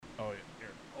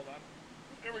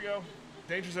we go.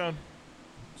 Danger zone.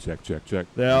 Check.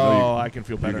 I can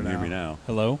feel better you can now. hear me now.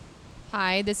 Hello?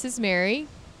 Hi, this is Mary.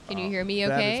 Can you hear me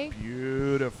okay? That is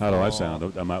beautiful. How do I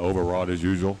sound? Am I overwrought as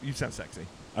usual? You sound sexy.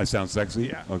 I sound sexy?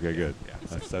 Yeah. Okay, good.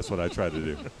 Yeah. That's what I try to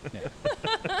do.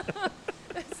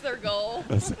 That's their goal.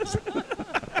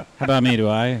 How about me? Do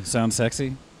I sound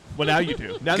sexy? Well, now you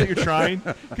do. Now that you're trying.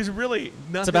 Because really,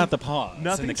 nothing. It's about the pause and the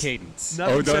nothing's- cadence.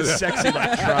 Nothing no, says no. sexy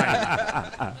like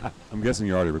trying. I'm guessing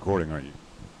you're already recording, aren't you?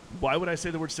 Why would I say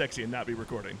the word sexy and not be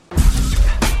recording?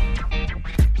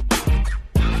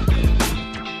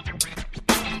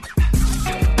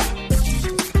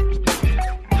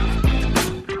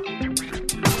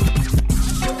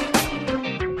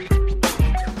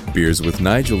 Beers with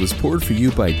Nigel is poured for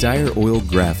you by Dire Oil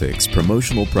Graphics,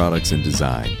 promotional products and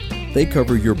design. They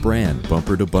cover your brand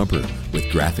bumper to bumper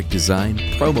with graphic design,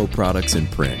 promo products,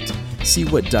 and print. See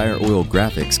what Dire Oil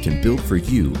Graphics can build for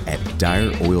you at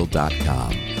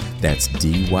direoil.com. That's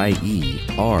DYEROIL.com.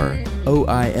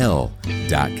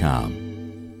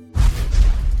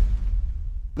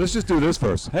 Let's just do this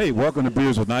first. Hey, welcome to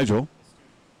Beers with Nigel.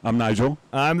 I'm Nigel.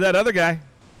 I'm that other guy.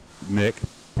 Nick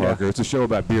Parker. Yeah. It's a show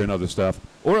about beer and other stuff.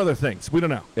 Or other things. We don't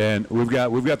know. And we've got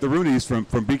the Roonies from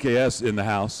BKS in the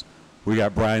house. We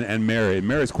got Brian and Mary.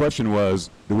 Mary's question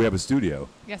was, do we have a studio?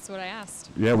 Guess what I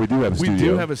asked? Yeah, we do have a We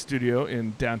studio. do have a studio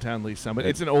in downtown Lee Summit.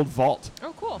 It's an old vault.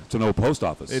 Oh, cool. It's an old post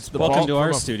office. It's the Welcome vault to our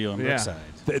from a- studio in yeah.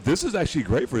 Brookside. This is actually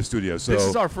great for a studio. So This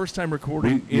is our first time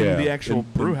recording in the actual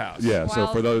brew house. Yeah, so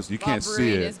While for those, you can't Bob see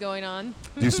Brewing it. is going on.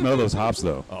 Do you smell those hops,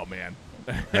 though? Oh, man.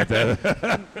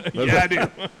 That- Yeah, I do.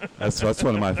 that's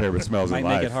one of my favorite smells Might in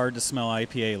make life. it hard to smell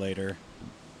IPA later.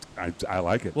 I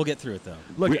like it. We'll get through it, though.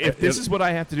 Look, if this it- is what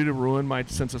I have to do to ruin my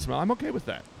sense of smell, I'm okay with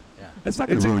that. Yeah. It's not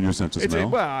going It's to a- ruin your sense of It's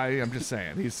smell. I'm just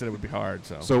saying. He said it would be hard.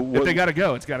 So, So if what- they got to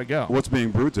go, it's got to go. What's being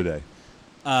brewed today?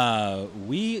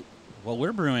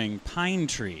 We're brewing Pine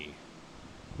Tree,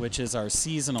 which is our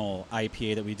seasonal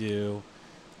IPA that we do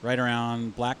right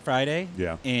around Black Friday.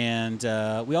 Yeah. And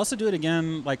we also do it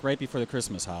again, like right before the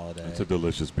Christmas holiday. It's a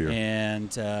delicious beer. And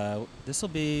this will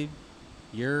be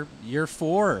year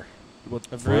 4 Well,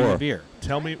 of brewing four. the beer.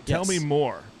 Tell me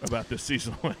more about this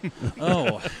seasonal one.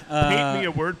 Oh, Paint me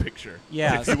a word picture,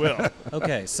 yeah. if you will.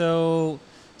 Okay, so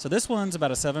this one's about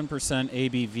a 7%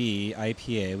 ABV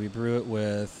IPA. We brew it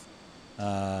with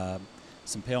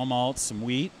some pale malts, some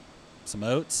wheat, some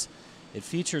oats. It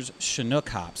features Chinook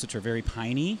hops, which are very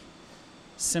piney.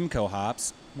 Simcoe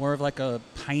hops, more of like a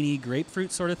piney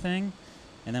grapefruit sort of thing.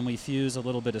 And then we fuse a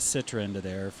little bit of Citra into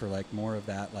there for like more of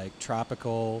that like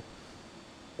tropical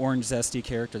orange zesty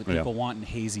character that Yeah. people want in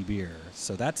hazy beer.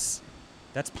 So that's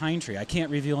Pine Tree. I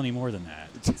can't reveal any more than that.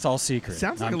 It's all secret.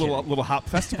 Sounds No, like a I'm little kidding. little hop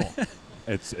festival.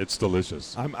 It's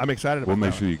delicious. I'm excited about We'll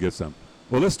make that sure you get some.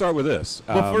 Well, let's start with this.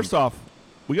 Well, first off,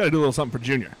 we got to do a little something for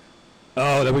Junior.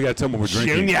 then we got to tell them what we're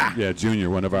drinking. Junior. Yeah, Junior,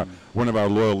 one of our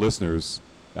loyal listeners.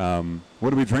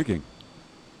 What are we drinking?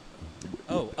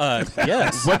 Oh,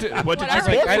 yes. What did you Whatever.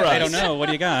 pick for us? I don't know. What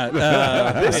do you got?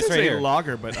 This it's is right a here.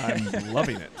 lager, but I'm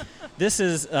loving it. This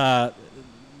is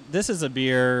a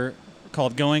beer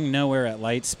called Going Nowhere at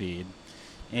Light Speed,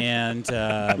 and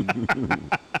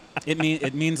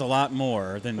it means a lot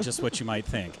more than just what you might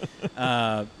think.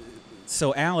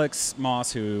 So Alex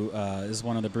Moss, who is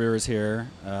one of the brewers here,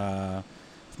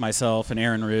 myself and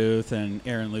Aaron Ruth and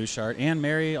Aaron Lushart and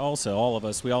Mary also, all of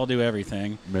us, we all do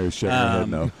everything. Mary's shaking her head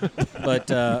no.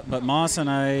 But Moss and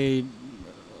I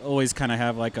always kind of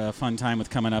have like a fun time with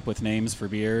coming up with names for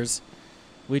beers.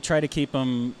 We try to keep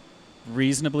them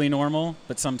reasonably normal,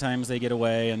 but sometimes they get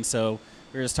away. And so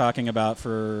we were just talking about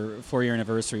for 4-year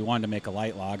anniversary, we wanted to make a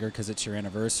light lager because it's your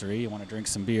anniversary. You want to drink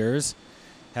some beers,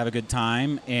 have a good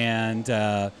time. And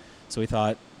so we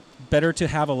thought better to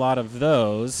have a lot of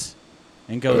those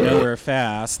and go nowhere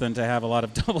fast than to have a lot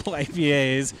of double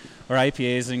IPAs or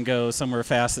IPAs and go somewhere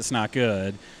fast that's not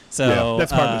good. So Yeah,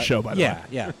 that's part of the show, by the way.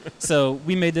 Yeah. So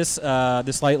we made this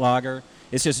this light lager.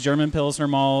 It's just German Pilsner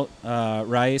malt,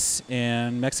 rice,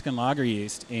 and Mexican lager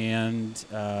yeast, and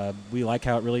we like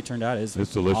how it really turned out. It's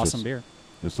delicious. Awesome beer.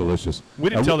 It's delicious. We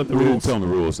didn't tell them the We rules. didn't tell them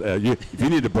the rules. If you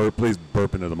need to burp, please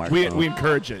burp into the microphone. We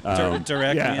encourage it.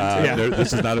 Directly yeah. into Yeah.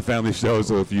 This is not a family show,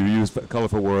 so if you use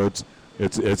colorful words,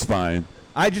 it's fine.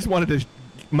 I just wanted to,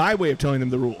 my way of telling them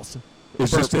the rules.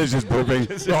 It's just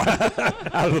burping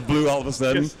out of the blue all of a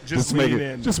sudden. Just make lean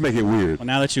it in. just make it weird. Well,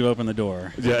 now that you open the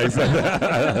door, Yeah,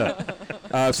 exactly.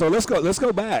 So let's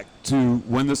go back to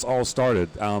when this all started.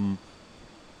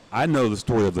 I know the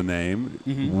story of the name.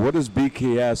 Mm-hmm. What does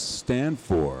BKS stand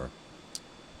for?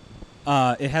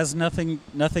 it has nothing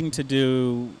to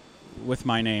do with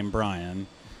my name, Brian.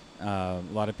 A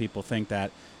lot of people think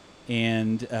that.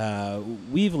 And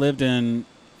we've lived in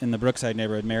the Brookside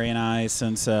neighborhood, Mary and I,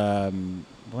 since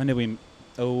when did we?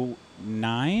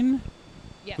 2009.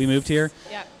 Yes. We moved here.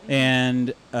 Yeah.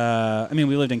 And I mean,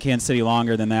 we lived in Kansas City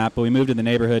longer than that, but we moved to the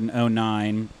neighborhood in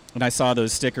 2009. And I saw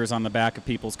those stickers on the back of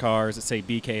people's cars that say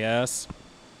BKS,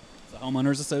 the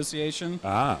Homeowners Association.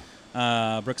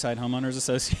 Brookside Homeowners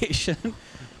Association.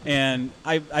 And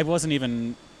I wasn't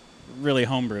even really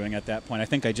homebrewing at that point. I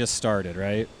think I just started,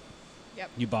 right? Yep.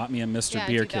 You bought me a Mr. Yeah,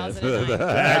 Beer in Kit. 2009.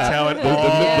 That's how it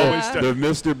The always started.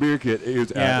 Mr. Beer Kit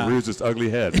is Yeah. it was just ugly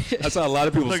head. That's how a lot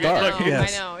of people Look, start. look,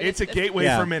 Yes. I know. It's a gateway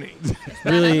Yeah. for many.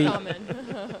 Really,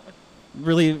 Common.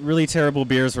 really terrible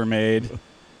beers were made.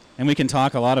 And we can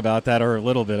talk a lot about that or a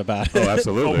little bit about it. Oh,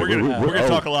 absolutely. Oh, we're gonna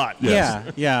talk a lot.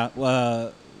 Yes. Yeah.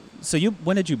 So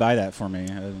when did you buy that for me?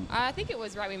 I think it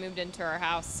was right we moved into our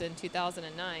house in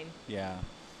 2009. Yeah.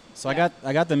 So Yeah.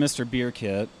 I got the Mr. Beer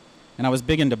Kit, and I was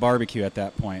big into barbecue at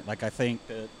that point. Like I think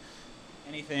that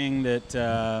anything that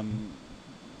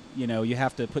you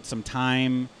have to put some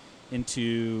time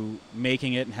into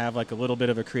making it and have like a little bit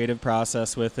of a creative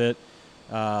process with it,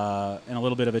 and a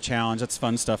little bit of a challenge. That's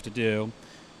fun stuff to do.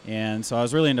 And so I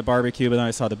was really into barbecue, but then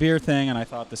I saw the beer thing, and I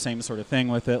thought the same sort of thing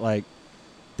with it. Like,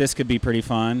 this could be pretty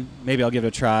fun. Maybe I'll give it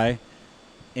a try.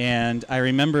 And I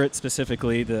remember it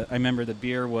specifically. I remember the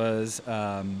beer was,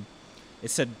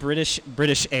 it said British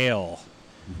Ale,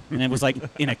 and it was like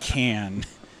in a can.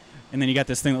 And then you got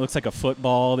this thing that looks like a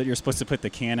football that you're supposed to put the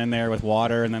can in there with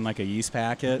water and then like a yeast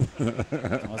packet.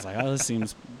 I was like, oh, this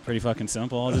seems pretty fucking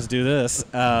simple. I'll just do this.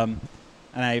 And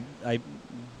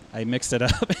I mixed it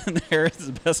up in there is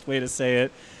the best way to say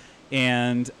it.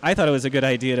 And I thought it was a good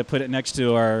idea to put it next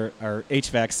to our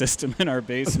HVAC system in our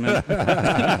basement.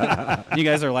 You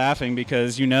guys are laughing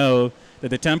because you know that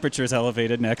the temperature is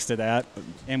elevated next to that.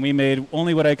 And we made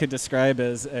only what I could describe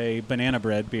as a banana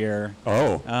bread beer.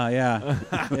 Oh. Yeah.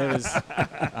 It was,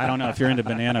 I don't know, if you're into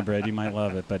banana bread, you might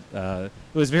love it. But it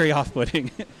was very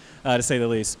off-putting, to say the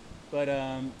least. But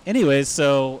anyways,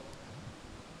 so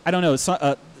I don't know.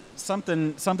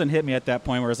 Something hit me at that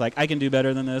point where it's like, I can do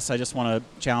better than this. I just want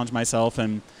to challenge myself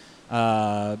and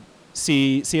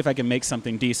see if I can make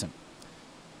something decent.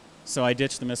 So I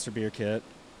ditched the Mr. Beer Kit,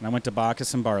 and I went to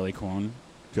Bacchus and Barleycorn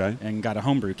and got a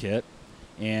homebrew kit.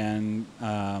 And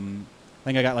I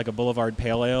think I got like a Boulevard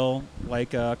Pale Ale,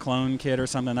 like a clone kit or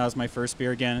something. That was my first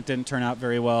beer. Again, it didn't turn out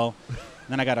very well.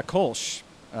 Then I got a Kolsch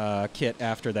kit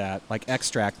after that, like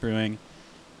extract brewing.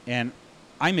 And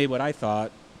I made what I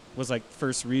thought was like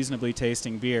first reasonably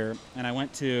tasting beer, and I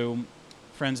went to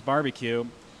Friend's Barbecue,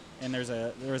 and there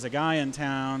was a guy in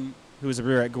town who was a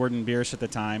brewer at Gordon Biersch at the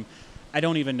time. I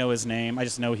don't even know his name. I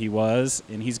just know he was,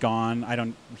 and he's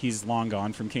gone. He's long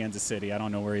gone from Kansas City. I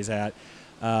don't know where he's at.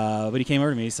 But he came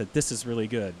over to me. He said, "This is really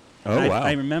good." Oh, and wow.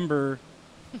 I remember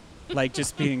like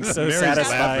just being so Mary's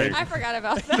satisfied. laughing. I forgot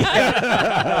about that.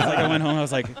 I was like, I went home. I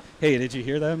was like, "Hey, did you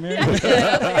hear that, Mary?"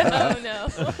 Oh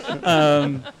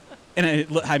no.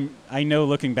 And I know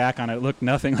looking back on it, it looked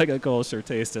nothing like a Kolsch or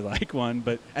tasted like one.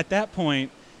 But at that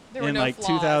point, There were in no like flaws,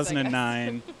 I guess.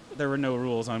 2009, there were no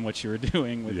rules on what you were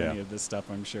doing with any of this stuff,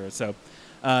 I'm sure. So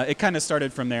it kind of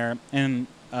started from there. And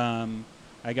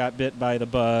I got bit by the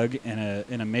bug in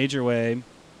a major way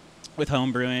with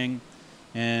home brewing,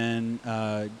 and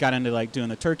got into like doing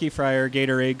the turkey fryer,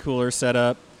 Gatorade cooler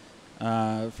setup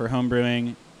for home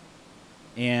brewing,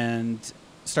 and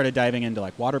started diving into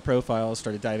like water profiles,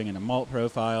 started diving into malt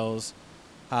profiles,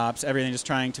 hops, everything, just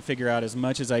trying to figure out as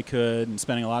much as I could, and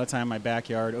spending a lot of time in my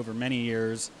backyard over many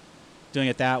years doing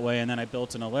it that way. And then I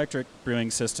built an electric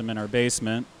brewing system in our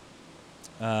basement,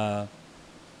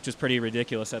 which was pretty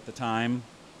ridiculous at the time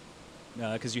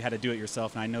because you had to do it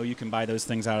yourself. And I know you can buy those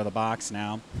things out of the box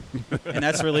now. And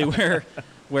that's really where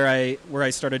I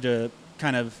started to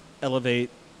kind of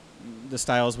elevate the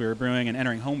styles we were brewing and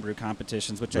entering homebrew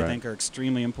competitions, which I think are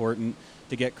extremely important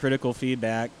to get critical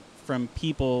feedback from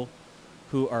people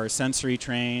who are sensory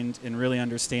trained and really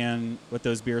understand what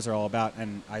those beers are all about.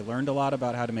 And I learned a lot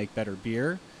about how to make better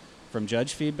beer from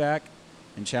judge feedback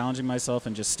and challenging myself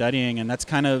and just studying. And that's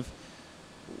kind of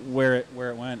where it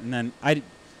went. And then I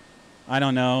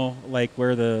don't know like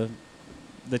where the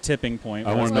tipping point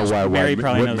was. I want to know why Mary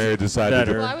probably knows Mary decided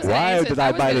better. Well, I was why gonna did answer- I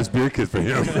I was buy gonna- this beer kit for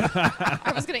him?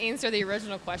 I was going to answer the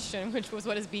original question, which was,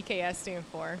 what does BKS stand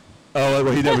for? Oh,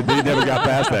 well, he never got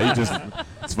past that. He just,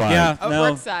 it's fine. Yeah, Oh, no,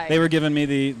 Brookside. they were giving me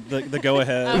the go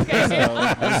ahead. Okay. So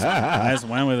I just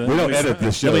went with it. We don't edit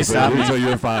this show, Nobody stopped me. so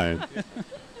you're fine.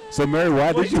 So, Mary, why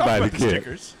Well, did he you talked buy the about the kit?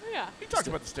 stickers. Yeah. He talked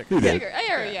about the He stickers. did.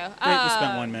 There we go. We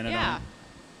spent 1 minute yeah.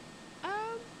 on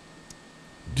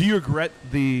Do you regret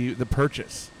the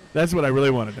purchase? That's what I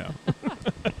really want to know.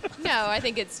 no, I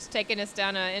think it's taken us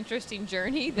down an interesting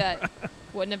journey that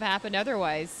wouldn't have happened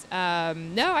otherwise.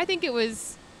 No, I think it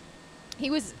was.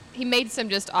 He made some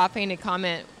just offhanded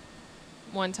comment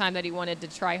one time that he wanted to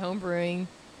try home brewing,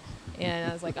 and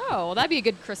I was like, oh, well, that'd be a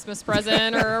good Christmas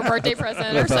present or a birthday present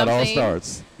or That's how something. it all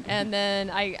starts. And then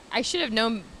I should have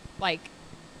known, like,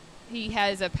 he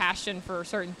has a passion for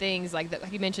certain things, like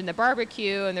he mentioned the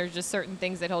barbecue, and there's just certain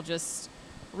things that he'll just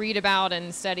read about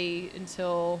and study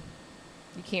until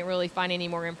you can't really find any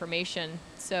more information.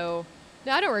 So,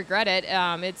 no, I don't regret it.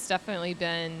 It's definitely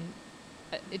been,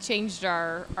 it changed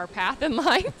our path in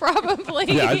life,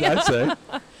 probably. Yeah, I'd say.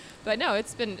 But no,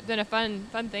 it's been a fun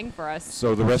thing for us.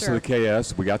 So the for rest sure. of the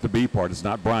KS, we got the B part. It's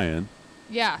not Brian.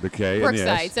 Yeah. The K and the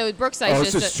Brookside. S. So Brookside Oh,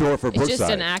 is it's just short for It's just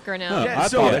Brookside. an acronym. Huh. Yeah, I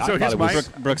so- thought so it- I thought here's it my- was-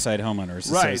 Brookside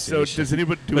Homeowners Right. So Association. does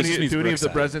anybody do But it any just means of the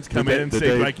Brookside. presidents come Did in they- and did say,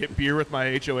 they- "Do I get beer with my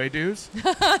HOA dues?" we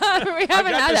haven't got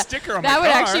had the that. sticker on my That would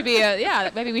car. actually be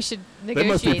maybe we should must be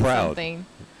negotiate proud. something.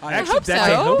 Actually, hope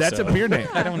that's, so. that's a beer name.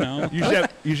 I don't know.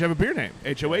 You should have a beer name.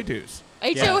 HOA dues.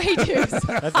 HOA dues.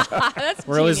 That's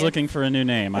We're always genius. looking for a new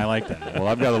name. I like that. Well,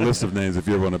 I've got a list of names if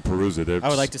you ever want to peruse it. I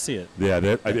would like to see it. Yeah,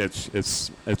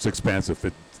 it's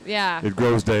expansive. Yeah. It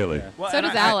grows daily. Yeah. Well, So and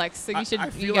does Alex. So you should.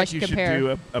 I feel you like guys should you compare.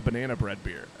 should do a banana bread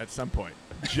beer at some point,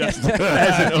 just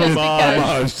as an homage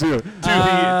Homage, too.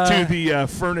 to the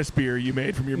furnace beer you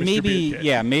made from your Mr. Maybe, Beer kit.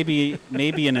 yeah,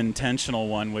 maybe an intentional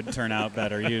one would turn out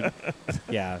better.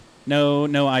 Yeah, no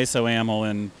isoamyl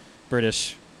in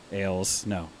British ales.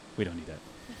 No, we don't need that.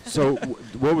 So,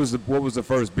 what was the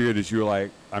first beer that you were like?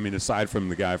 I mean, aside from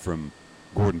the guy from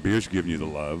Gordon Biersch giving you the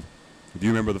love, do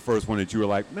you remember the first one that you were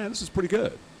like, man, this is pretty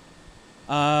good?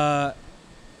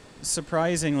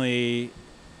 Surprisingly,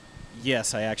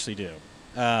 yes, I actually do.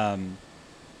 So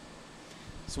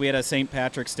we had a St.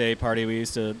 Patrick's Day party we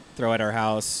used to throw at our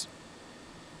house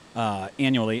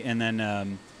annually, and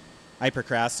then I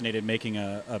procrastinated making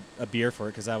a beer for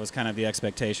it because that was kind of the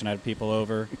expectation. I had people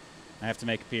over. I have to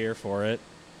make beer for it,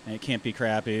 and it can't be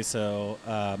crappy. So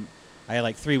I had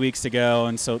like 3 weeks to go,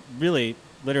 and so really,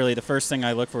 literally, the first thing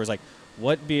I looked for was like,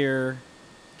 what beer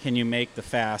can you make the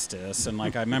fastest? And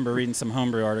like I remember reading some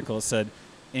homebrew article that said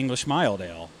English mild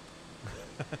ale.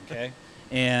 Okay,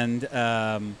 and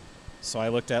so I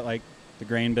looked at like the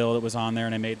grain bill that was on there,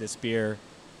 and I made this beer,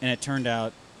 and it turned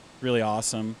out really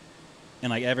awesome. And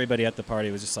like everybody at the party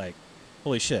was just like,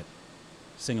 "Holy shit,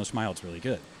 this English mild's really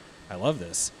good. I love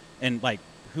this." And like,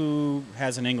 who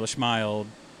has an English mild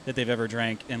that they've ever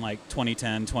drank in like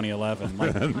 2010, 2011?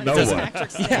 Like, On No St. one.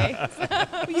 Patrick's Day.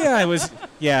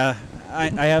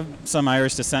 I have some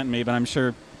Irish descent in me, but I'm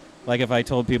sure, like, if I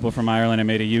told people from Ireland I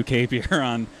made a UK beer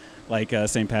on, like,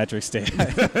 St. Patrick's Day,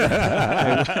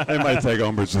 They might take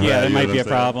umbrage to that. yeah, there you might be a understand?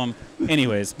 problem.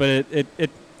 Anyways, but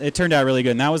it turned out really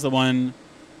good, and that was the one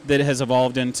that has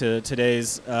evolved into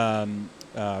today's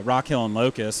Rock Hill and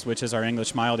Locust, which is our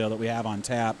English mild ale that we have on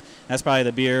tap. That's probably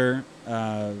the beer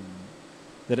that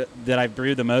I've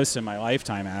brewed the most in my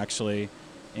lifetime, actually.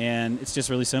 And it's just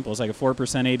really simple. It's like a 4%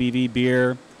 ABV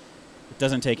beer. It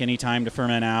doesn't take any time to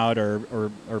ferment out or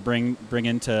bring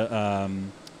into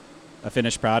a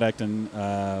finished product, and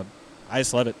I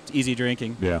just love it. It's easy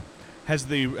drinking. Yeah.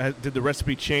 Did the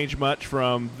recipe change much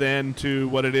from then to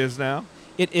what it is now?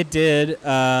 It did.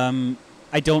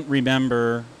 I don't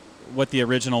remember what the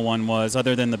original one was,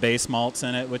 other than the base malts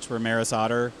in it, which were Maris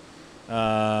Otter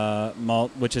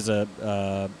malt, which is an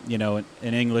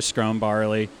English grown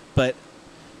barley. But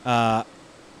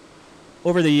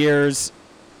over the years,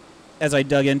 as I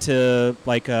dug into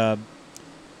like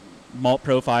malt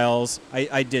profiles,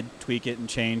 I did tweak it and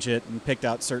change it and picked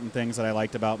out certain things that I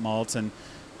liked about malts. And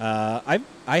I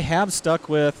have stuck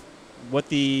with what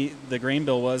the grain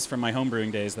bill was from my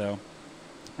homebrewing days, though.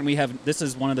 And this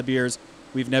is one of the beers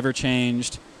we've never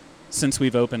changed since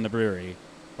we've opened the brewery.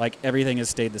 Like, everything has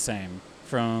stayed the same,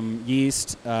 from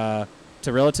yeast to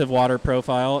relative water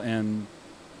profile and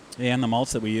the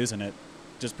malts that we use in it.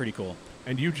 Just pretty cool.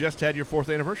 And you just had your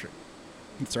 4th anniversary.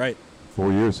 That's right.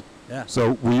 4 years. Yeah.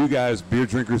 So, were you guys beer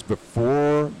drinkers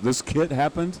before this kit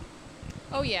happened?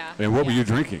 Oh yeah. And what were Yeah. you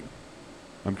drinking?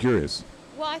 I'm curious.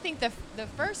 Well, I think the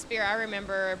first beer I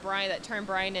remember that turned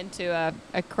Brian into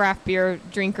a craft beer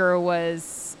drinker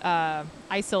was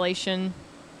Isolation.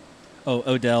 Oh,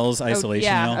 Odell's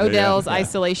Isolation Ale. Odell's Yeah.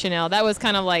 Isolation Ale. That was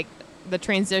kind of like the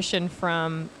transition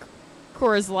from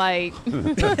Coors Light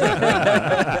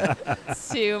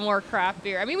to more craft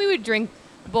beer. I mean, we would drink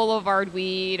Boulevard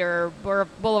Wheat or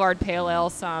Boulevard Pale Ale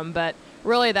some, but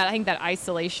really I think that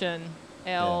Isolation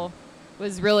Ale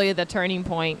was really the turning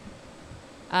point.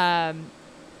 And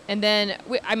then,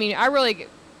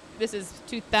 this is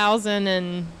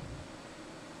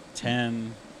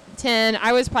 2010. 10.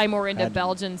 I was probably more into Had-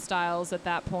 Belgian styles at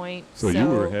that point. So you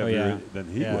were heavier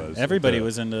than he yeah. was. Everybody with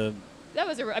was into, That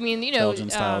was I mean, Belgian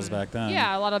styles back then.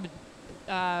 Yeah, a lot of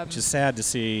which is sad to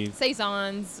see.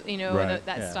 saisons, Right.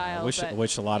 that Yeah, style. I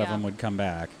wish a lot of yeah. them would come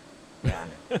back. Yeah.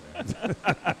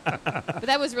 But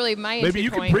that was really my Maybe entry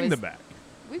you point. can bring was them back.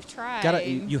 We've tried.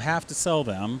 You have to sell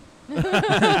them.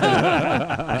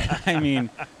 I mean,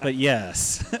 but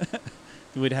yes,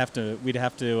 we'd have to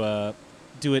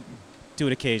do it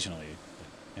occasionally.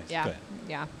 Yes, Yeah. go ahead.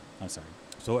 Yeah. I'm sorry.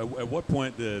 So at what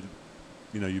point did,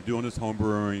 you're doing this home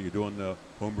brewing, you're doing the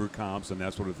homebrew comps and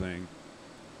that sort of thing.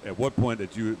 At what point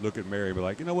did you look at Mary and be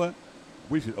like, you know what,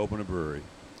 we should open a brewery?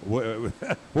 What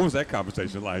was that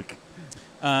conversation like?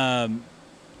 Well,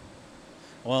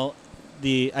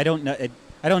 I don't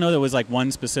know there was like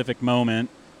one specific moment,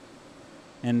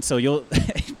 and so you'll,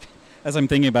 as I'm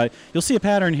thinking about it, you'll see a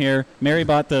pattern here. Mary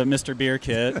bought the Mr. Beer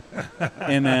kit,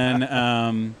 and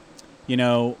then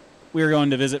we were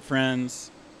going to visit friends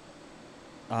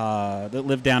that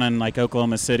lived down in like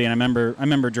Oklahoma City, and I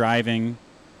remember driving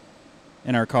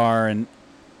in our car, and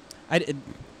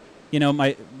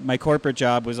my corporate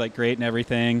job was like great and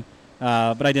everything,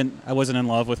 but I wasn't in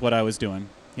love with what I was doing,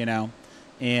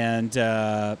 and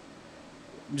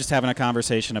just having a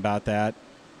conversation about that,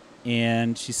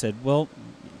 and she said, "Well,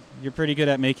 you're pretty good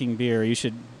at making beer. You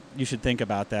should think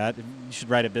about that. You should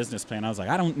write a business plan." I was like,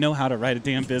 "I don't know how to write a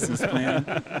damn business plan,"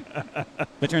 but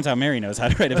it turns out Mary knows how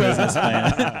to write a business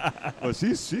plan. Well,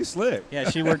 she's slick. Yeah,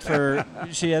 she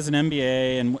has an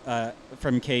MBA and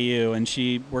from KU, and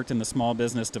she worked in the small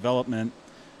business development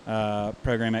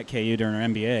program at KU during her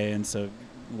MBA, and so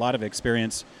a lot of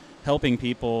experience helping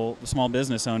people, the small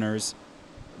business owners,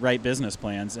 write business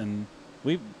plans. And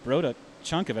we wrote a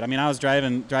chunk of it. I mean, I was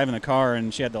driving the car,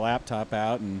 and she had the laptop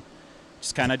out, and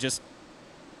just kind of just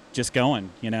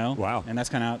going, Wow. And that's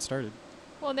kind of how it started.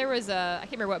 Well, there was I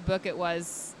can't remember what book it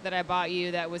was that I bought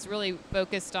you that was really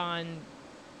focused on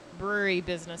brewery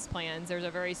business plans. There's a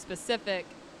very specific,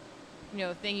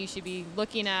 thing you should be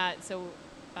looking at. So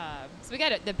we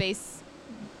got the base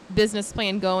business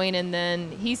plan going, and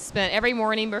then he spent every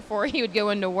morning before he would go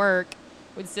into work,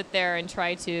 would sit there and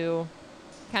try to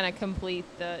kind of complete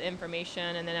the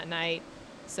information, and then at night.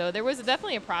 So there was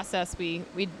definitely a process we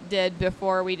did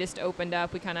before we just opened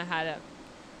up. We kind of had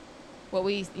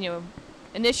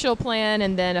initial plan,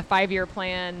 and then a 5-year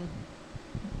plan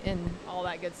and all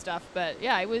that good stuff. But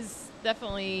yeah, it was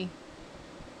definitely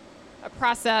a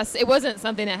process. It wasn't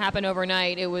something that happened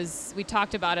overnight. We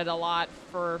talked about it a lot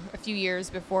for a few years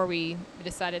before we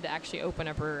decided to actually open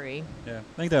a brewery. Yeah,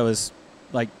 I think that was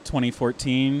like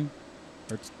 2014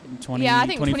 or 20. Yeah, I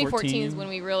think 2014 2014 is when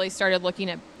we really started looking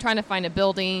at trying to find a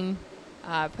building,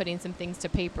 putting some things to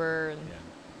paper, and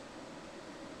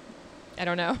I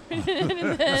don't know.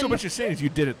 So what you're saying is you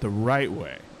did it the right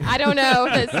way. I don't know.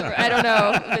 I don't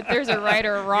know if there's a right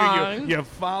or wrong. You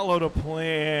followed a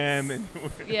plan.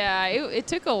 Yeah, it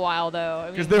took a while though.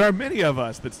 Because there are many of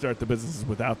us that start the businesses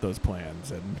without those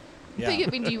plans, and do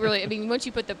you really? I mean, once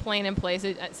you put the plan in place,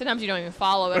 sometimes you don't even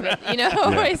follow it. But,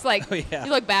 Yeah. it's like Oh, yeah.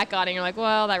 you look back on it, and you're like,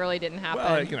 well, that really didn't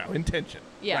happen. intention.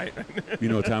 Yeah. Right? You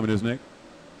know what time it is, Nick?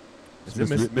 Is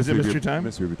it mystery time?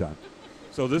 Mystery beer time.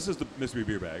 So this is the mystery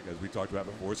beer bag, as we talked about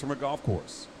before. It's from a golf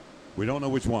course. We don't know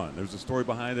which one. There's a story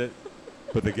behind it,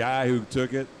 but the guy who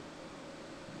took it,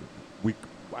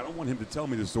 I don't want him to tell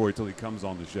me the story till he comes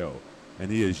on the show,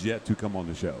 and he has yet to come on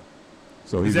the show.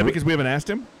 So Is that because we haven't asked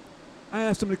him? I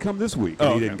asked him to come this week, Oh,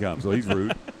 and he okay. didn't come, so he's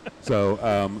rude. So,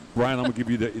 Brian, I'm going to give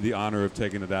you the honor of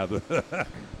taking it out of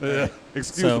the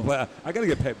excuse So- the play. I got to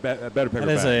get better paper That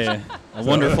is bags. a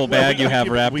wonderful bag you have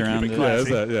keep it- wrapped we keep around it it.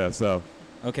 classy. So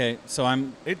Okay, so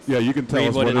I'm yeah, you can tell Read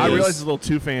us what what it it I is. realize it's a little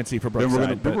too fancy for Then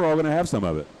Brookside. we're all going to have some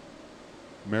of it.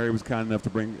 Mary was kind enough to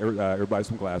bring everybody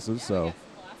some glasses, so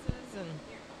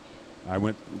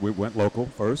we went local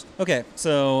first. okay.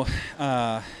 So,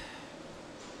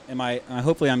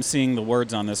 hopefully I'm seeing the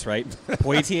words on this right.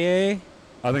 Poitiers,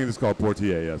 I think it's called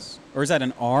Portier. Yes, or is that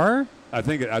an R? I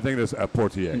think it's a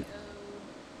Portier.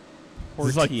 Is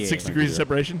this like Portier. 6 degrees of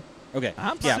separation? Okay.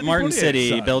 I'm Yeah, City Martin Portier, City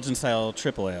son. Belgian style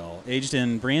triple ale, aged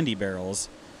in brandy barrels,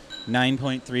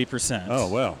 9.3%. Oh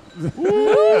well,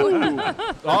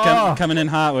 Coming in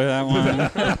hot with that one.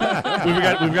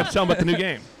 we've got to tell them about the new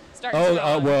game.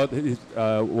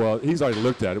 well, he's already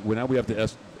looked at it. Well, now we have to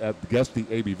guess the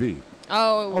ABV.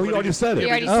 Oh, he already said it. You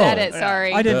already Oh. said it.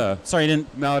 Sorry. I didn't. Yeah. Sorry, I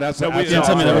didn't. No, that's No, we- that's didn't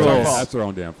tell me the that's rules. That's their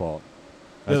own damn fault.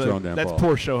 That's their own damn That's fault.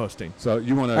 poor show hosting. So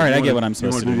you want to? All right, I get what I'm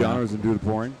supposed You to want do to do the now. honors and do the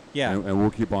pouring? Yeah. And we'll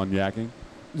keep on yakking.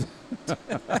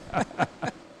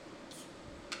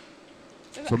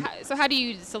 So how do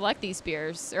you select these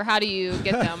beers, or how do you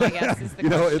get them? I guess is the You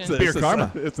know, question. Beer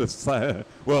karma.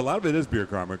 Well, a lot of it is beer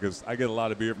karma because I get a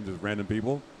lot of beer from just random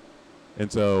people,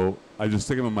 and so I just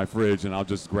stick them in my fridge and I'll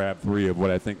just grab 3 of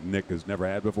what I think Nick has never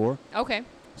had before. Okay.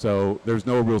 So there's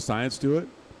no real science to it.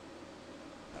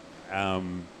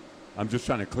 I'm just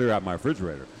trying to clear out my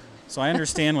refrigerator. So I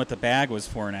understand what the bag was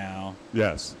for now.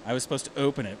 Yes. I was supposed to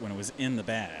open it when it was in the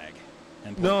bag.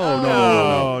 And No, pour-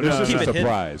 no. This no, is Keep a it hidden?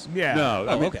 surprise. Yeah. No.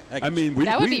 Oh, okay. I I mean, we,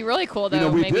 That would we- be really cool, though. You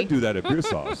know, we maybe. did do that at Beer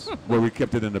Sauce, where we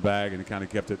kept it in the bag and kind of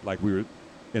kept it like we were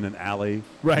in an alley.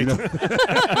 Right. You know?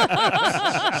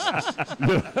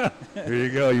 Here you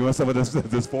go. You want some of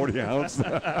this 40 ounce?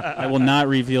 I will not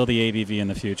reveal the ABV in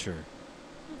the future.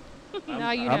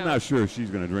 Now you know. I'm not sure if she's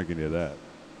going to drink any of that.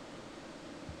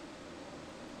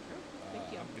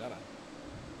 Thank you.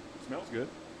 Smells good.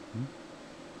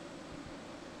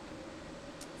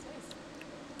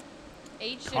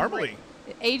 Aged Caramely.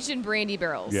 Aged in brandy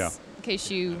barrels. Yeah. In case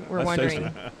you were That's wondering.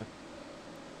 tasty.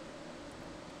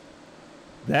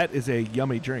 That is a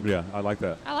yummy drink. Yeah, I like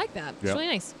that. I like that. It's Yeah. really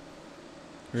nice.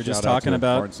 We were Shout just out talking to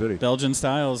about Garden City. Belgian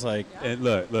styles, like And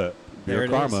look, There beer it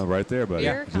karma is. right there, buddy.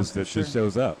 Beer Just karma. that just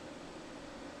shows up.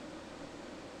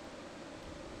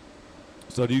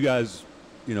 So do you guys,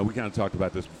 we kind of talked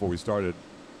about this before we started.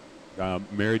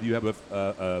 Mary, do you have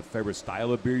a favorite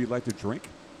style of beer you'd like to drink?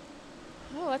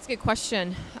 Oh, that's a good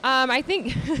question. I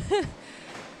think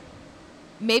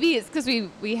maybe it's because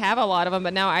we have a lot of them,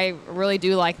 but now I really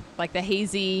do like the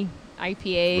hazy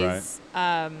IPAs,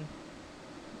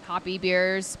 hoppy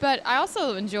beers. But I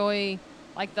also enjoy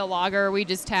like the lager we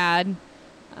just had.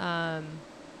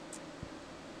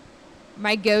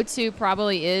 My go-to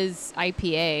probably is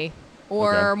IPA,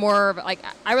 or Okay. more of like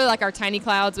I really like our Tiny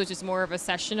Clouds, which is more of a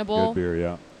sessionable. Good beer,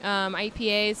 yeah.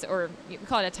 IPAs, or you can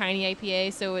call it a tiny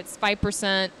IPA. So it's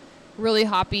 5%, really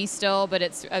hoppy still, but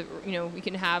it's we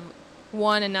can have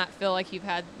one and not feel like you've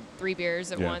had 3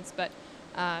 beers at Yeah. once. But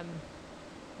yeah,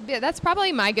 that's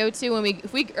probably my go-to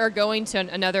if we are going to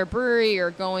another brewery or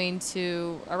going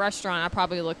to a restaurant. I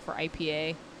probably look for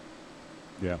IPA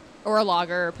Yeah. or a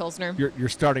lager or pilsner. Your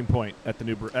starting point at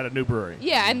the at a new brewery.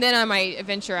 Yeah, and then I might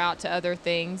venture out to other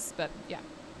things. But yeah.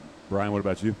 Brian, what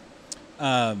about you?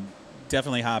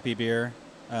 definitely hoppy beer.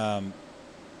 I've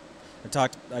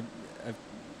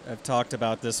talked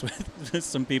about this with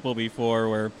some people before,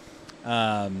 where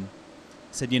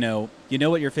said, you know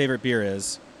what your favorite beer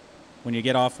is when you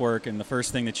get off work, and the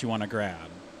first thing that you want to grab,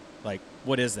 like,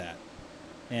 what is that?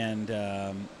 And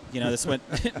this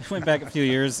went back a few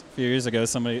years ago.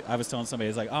 I was telling somebody,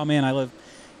 it's like, oh man, I love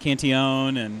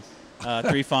Cantillon and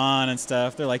Three Fawn and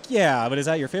stuff. They're like, yeah, but is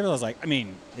that your favorite? I was like, I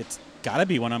mean, it's got to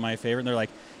be one of my favorite. And they're like,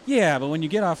 yeah, but when you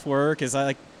get off work, is I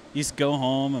like you just go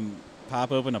home and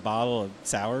pop open a bottle of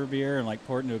sour beer and like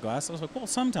pour it into a glass. I was like, well,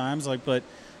 sometimes, like, but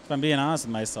if I'm being honest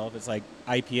with myself, it's like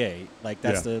IPA. Like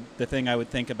that's the thing I would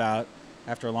think about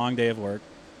after a long day of work.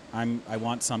 I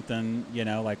want something,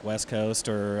 like West Coast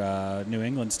or New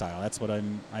England style. That's what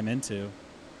I'm into.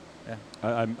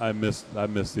 Yeah. I miss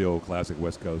the old classic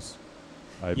West Coast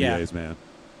IPAs, man.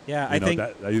 Yeah, I think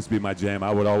that used to be my jam.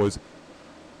 I would always,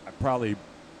 probably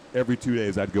every 2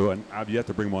 days I'd go, and I've yet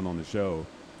to bring one on the show,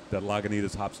 that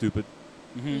Lagunitas Hop Stupid.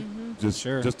 Mm-hmm.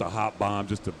 Just a hot bomb,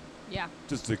 just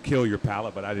to kill your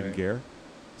palate, but I didn't care.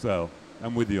 So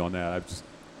I'm with you on that.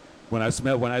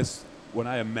 When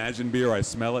I imagine beer, I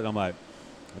smell it, I'm like,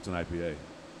 that's an IPA.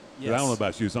 Yes. I don't know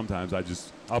about you. Sometimes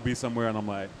I'll be somewhere and I'm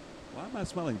like, why am I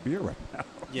smelling beer right now?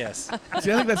 Yes.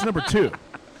 See, I think that's number 2. That's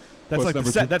What's like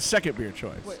number 2? that's second beer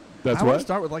choice. That's I want what? to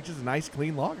start with like just a nice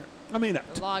clean lager. I mean,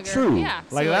 Lager. true. Yeah.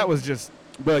 Like so that was just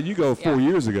But you go 4 Yeah.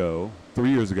 years ago, 3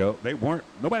 years ago,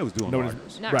 nobody was doing Nobody's-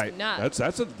 lagers. not, Right. Not, That's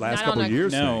the last not couple on of a-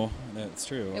 years. No, that's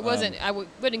true. It wasn't. I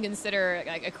wouldn't consider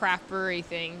like a craft brewery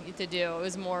thing to do. It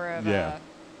was more of Yeah.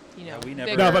 we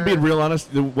never- no. If I'm being bigger- real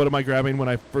honest, what am I grabbing when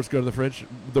I first go to the fridge?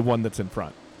 The one that's in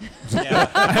front. Yeah.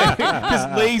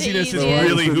 Because laziness is easiest.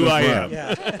 really who I am.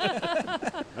 Yeah.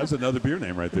 That's another beer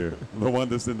name right there. The one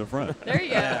that's in the front. There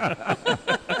you go.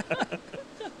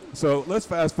 So let's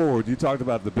fast forward. You talked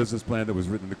about the business plan that was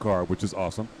written in the car, which is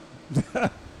awesome.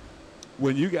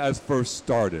 When you guys first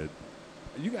started,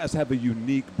 you guys have a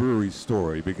unique brewery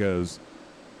story, because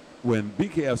when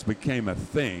BKFs became a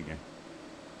thing,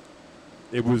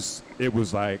 it was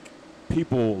like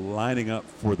people lining up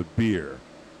for the beer,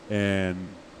 and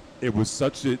it was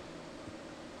such a,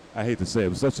 I hate to say it,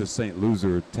 was such a St.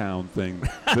 Loser town thing.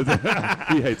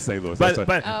 He hates St. Louis. But That's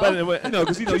but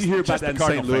because you hear about just that in the St.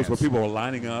 Cardinal Louis where fans. people were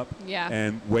lining up Yeah.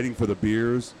 and waiting for the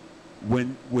beers.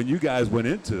 When you guys went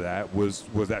into that, was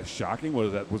that shocking?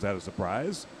 Was that a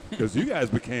surprise? Because you guys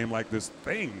became like this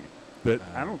thing. that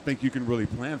I don't think you can really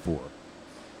plan for.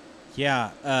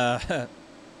 Yeah,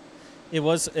 it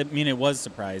was. I mean, it was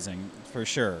surprising for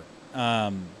sure.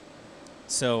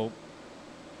 So,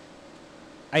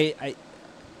 I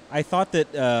thought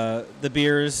that the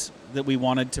beers that we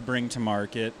wanted to bring to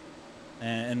market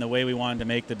and the way we wanted to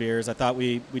make the beers, I thought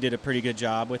we did a pretty good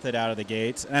job with it out of the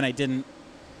gates. And I didn't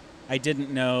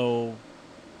know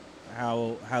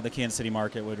how the Kansas City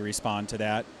market would respond to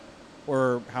that,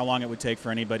 or how long it would take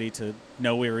for anybody to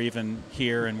know we were even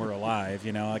here and we're alive.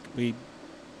 You know, like we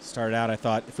started out, I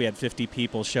thought if we had 50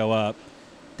 people show up,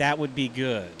 that would be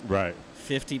good. Right.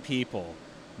 50 people,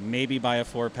 maybe buy a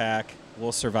 4-pack,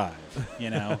 we'll survive,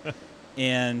 you know.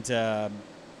 And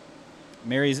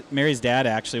Mary's dad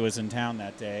actually was in town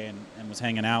that day and was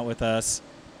hanging out with us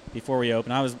before we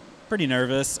opened. I was pretty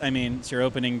nervous. I mean, it's your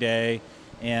opening day,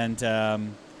 and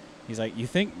he's like, "You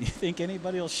think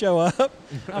anybody will show up?"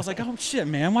 I was like, "Oh shit,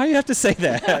 man! Why do you have to say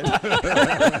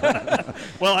that?"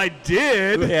 Well, I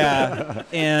did. Yeah,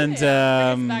 and Bring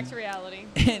us back to reality.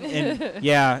 and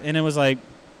yeah, and it was like,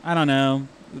 I don't know,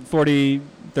 30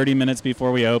 minutes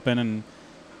before we open, and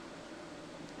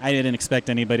I didn't expect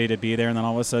anybody to be there, and then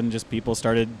all of a sudden just people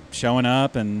started showing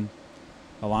up, and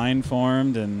a line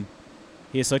formed, and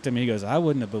he just looked at me, he goes, "I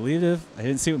wouldn't have believed it. I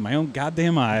didn't see it with my own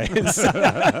goddamn eyes."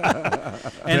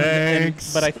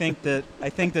 But I think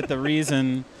that the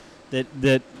reason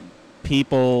that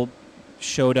people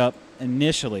showed up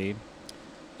initially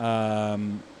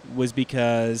was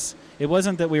because it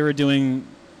wasn't that we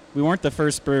weren't the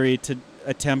first brewery to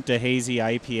attempt a hazy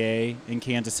IPA in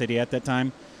Kansas City at that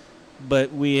time,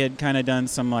 but we had kind of done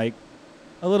some like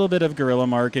a little bit of guerrilla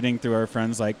marketing through our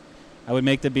friends. Like I would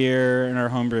make the beer in our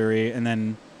home brewery, and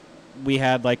then we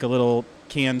had like a little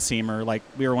can seamer. Like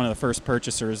we were one of the first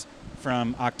purchasers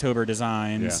from October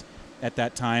Designs at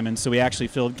that time, and so we actually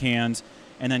filled cans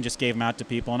and then just gave them out to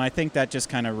people. And I think that just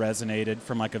kind of resonated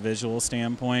from like a visual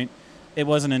standpoint. It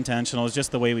wasn't intentional. It was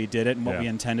just the way we did it and what we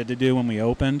intended to do when we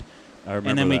opened. I remember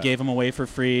and then we that. gave them away for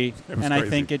free. And crazy. I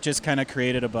think it just kind of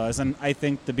created a buzz. And I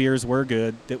think the beers were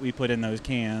good that we put in those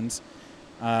cans.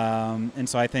 And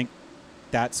so I think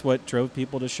that's what drove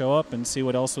people to show up and see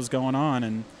what else was going on.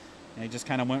 And it just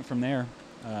kind of went from there.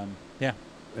 Yeah.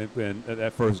 And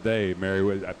that first day,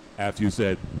 Mary, after you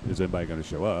said, "Is anybody going to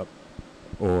show up?"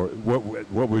 or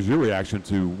what was your reaction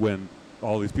to when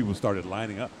all these people started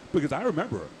lining up? Because I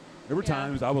remember there were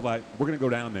times I was like, "We're going to go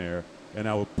down there," and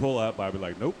I would pull up. I'd be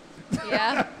like, "Nope,"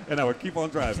 Yeah. and I would keep on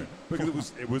driving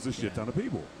because it was a shit ton of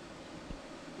people.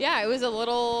 Yeah, it was a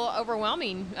little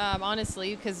overwhelming,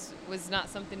 honestly, because it was not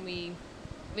something we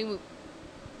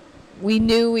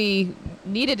knew we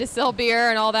needed to sell beer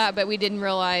and all that, but we didn't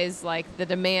realize like the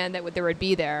demand that there would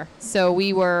be there. So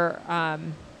we were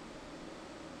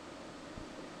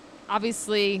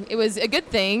obviously it was a good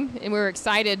thing, and we were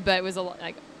excited, but it was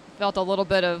felt a little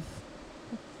bit of,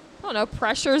 I don't know,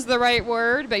 pressure's the right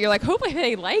word, but you're like, hopefully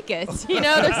they like it. You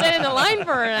know, they're standing in the line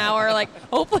for an hour, like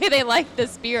hopefully they like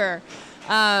this beer.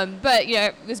 But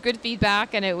it was good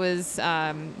feedback, and it was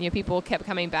people kept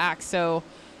coming back. So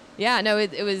yeah, no,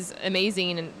 it was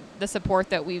amazing, and the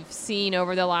support that we've seen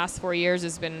over the last 4 years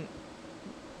has been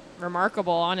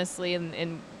remarkable, honestly,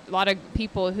 and a lot of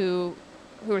people who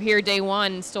were here day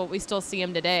one, we still see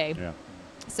them today. Yeah.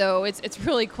 So it's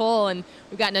really cool, and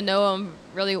we've gotten to know them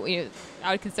really.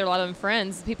 I would consider a lot of them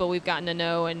friends, people we've gotten to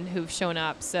know and who've shown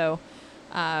up. So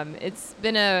it's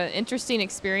been an interesting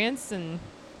experience, and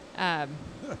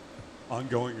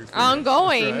Ongoing experience.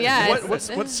 ongoing, Right. yeah.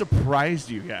 What surprised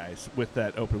you guys with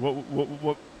that open?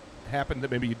 What happened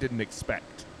that maybe you didn't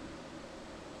expect?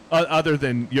 Other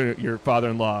than your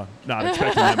father-in-law not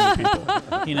expecting that many people.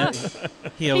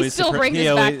 He always still brings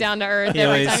us back down to earth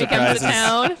every time he comes to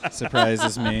town.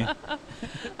 Surprises me.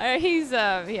 He's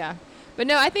yeah, but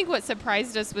no, I think what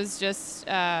surprised us was just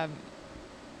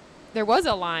there was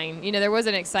a line. There was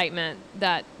an excitement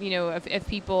that if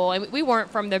people, and we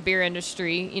weren't from the beer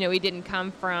industry. We didn't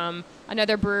come from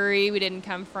another brewery. We didn't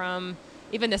come from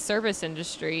even the service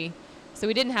industry, so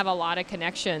we didn't have a lot of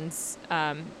connections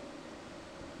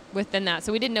within that.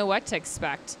 So we didn't know what to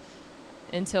expect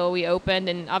until we opened,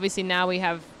 and obviously now we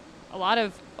have a lot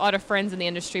of friends in the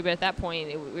industry, but at that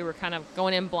point we were kind of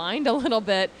going in blind a little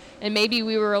bit, and maybe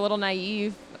we were a little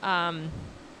naive.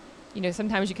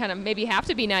 Sometimes you kind of maybe have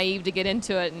to be naive to get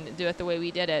into it and do it the way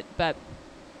we did it, but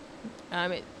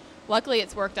luckily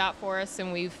it's worked out for us,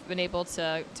 and we've been able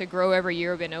to grow every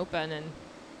year we've been open and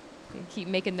keep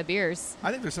making the beers.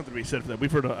 I think there's something to be said for that.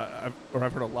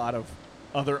 I've heard a lot of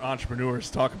other entrepreneurs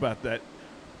talk about that.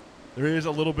 There is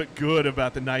a little bit good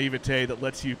about the naivete that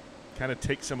lets you kind of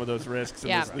take some of those risks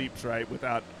and those leaps, right,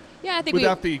 without Yeah, I think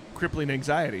without the crippling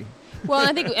anxiety. Well,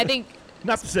 I think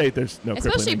Not to say there's no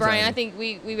crippling especially Brian, I anxiety.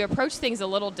 think we approach things a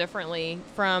little differently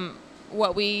from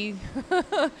what we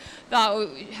thought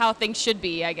how things should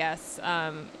be, I guess.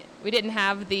 We didn't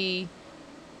have the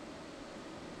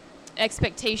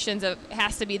expectations of it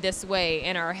has to be this way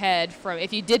in our head. From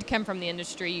if you did come from the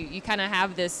industry, you kind of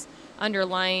have this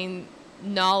underlying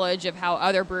knowledge of how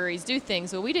other breweries do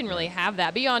things. Well, we didn't really have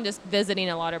that. Beyond just visiting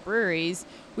a lot of breweries,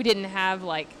 we didn't have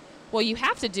like, well, you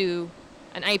have to do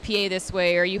an IPA this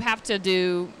way, or you have to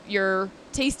do your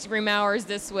tasting room hours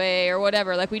this way, or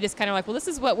whatever. Like, we just kind of like, well, this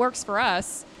is what works for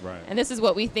us, Right. and this is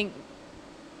what we think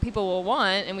people will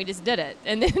want, and we just did it.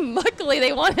 And then luckily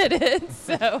they wanted it.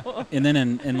 So. And then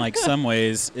in like some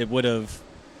ways, it would have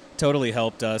totally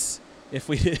helped us if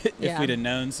we'd have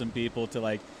known some people to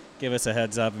like give us a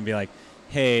heads up and be like,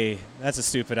 hey, that's a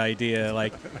stupid idea.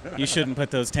 Like, you shouldn't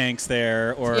put those tanks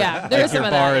there, or Yeah, like, there's your some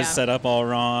of bar that, is yeah. set up all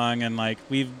wrong. And like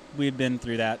we've been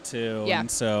through that too. Yeah. And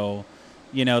so,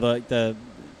 you know, the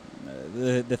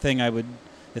thing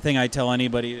I tell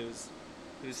anybody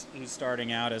who's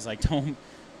starting out is like,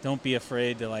 don't be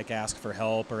afraid to like ask for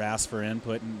help or ask for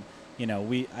input. And you know,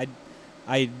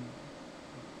 I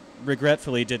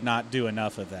regretfully did not do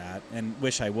enough of that, and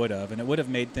wish I would have, and it would have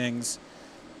made things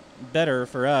better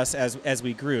for us as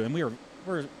we grew. And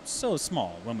we're so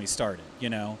small when we started, you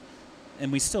know,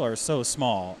 and we still are so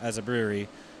small as a brewery,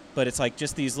 but it's like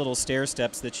just these little stair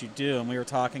steps that you do. And we were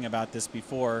talking about this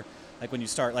before, like when you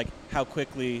start, like how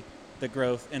quickly the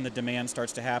growth and the demand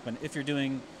starts to happen. If you're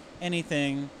doing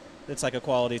anything that's like a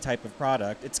quality type of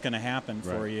product, it's going to happen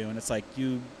for Right. you. And it's like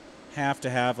you have to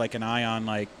have like an eye on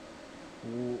like,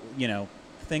 you know,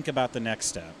 think about the next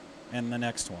step and the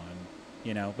next one,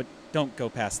 you know, but don't go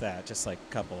past that, just like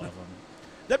a couple of them.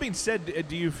 That being said,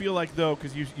 do you feel like, though,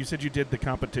 because you said you did the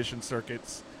competition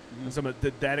circuits, and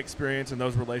did that experience and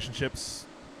those relationships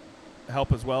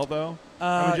help as well, though?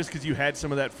 I mean, just because you had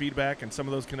some of that feedback and some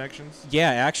of those connections? Yeah,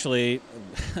 actually,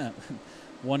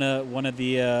 one of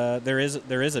the there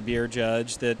is a beer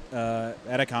judge that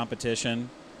at a competition.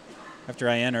 After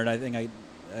I entered, I think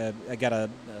I got a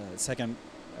second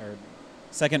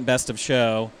best of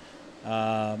show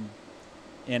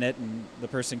in it, and the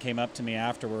person came up to me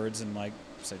afterwards and like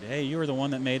said, "Hey, you were the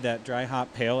one that made that dry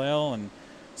hop pale ale," and I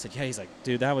said, "Yeah." He's like,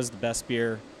 "Dude, that was the best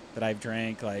beer that I've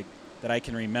drank, like that I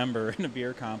can remember in a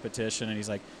beer competition." And he's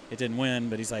like, "It didn't win,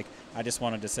 but he's like, I just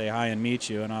wanted to say hi and meet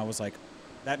you." And I was like,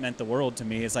 that meant the world to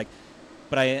me. It's like,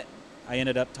 but I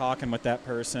ended up talking with that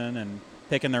person and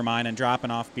picking their mind and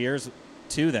dropping off beers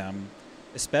to them,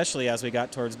 especially as we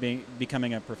got towards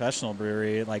becoming a professional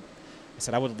brewery. Like I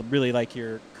said, I would really like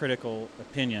your critical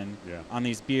opinion on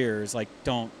these beers. Like,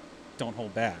 don't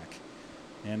hold back.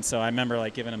 And so I remember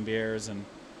like giving him beers and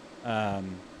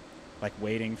like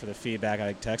waiting for the feedback.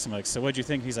 I text him like, "So what'd you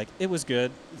think?" He's like, "It was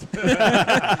good." And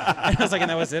I was like, and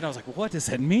that was it. I was like, what does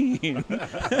that mean?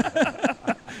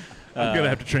 I'm gonna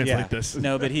have to translate this.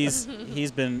 No, but he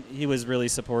was really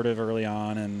supportive early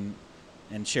on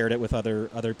and shared it with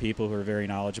other people who are very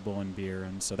knowledgeable in beer.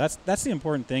 And so that's the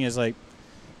important thing, is like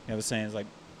I was saying, is like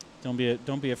don't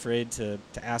be afraid to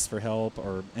ask for help,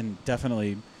 and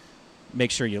definitely make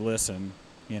sure you listen,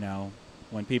 you know.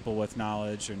 When people with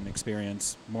knowledge and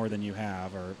experience more than you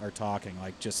have are talking,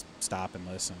 like, just stop and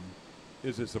listen.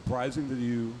 Is it surprising to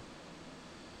you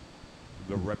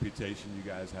the reputation you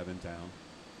guys have in town?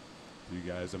 Do you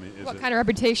guys, I mean, What kind of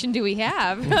reputation do we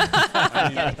have?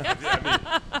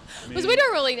 Because we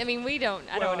don't really. I mean, we don't.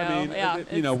 I don't know. I mean, yeah,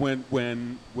 you know, when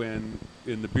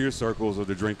in the beer circles of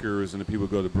the drinkers and the people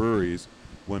who go to breweries,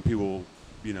 when people,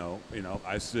 you know,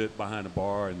 I sit behind a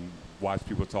bar and watch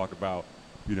people talk about,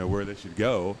 you know, where they should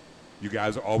go. You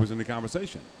guys are always in the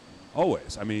conversation,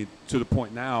 always. I mean, to the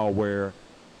point now where,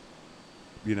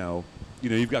 you know,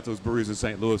 you've got those breweries in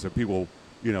St. Louis that people,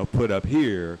 you know, put up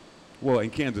here. Well,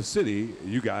 in Kansas City,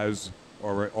 you guys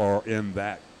are in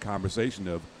that conversation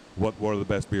of what are the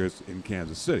best beers in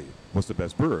Kansas City? What's the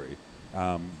best brewery?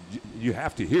 You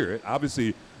have to hear it.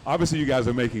 Obviously, you guys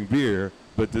are making beer,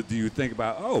 but do you think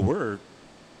about,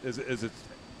 is it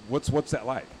what's that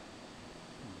like?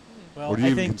 Well, Or do you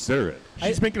even consider it?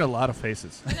 She's making a lot of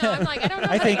faces. No, I'm like, I don't know.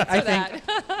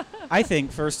 That. I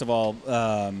think first of all,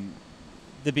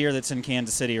 the beer that's in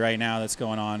Kansas City right now that's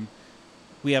going on,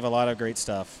 we have a lot of great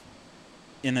stuff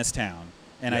in this town,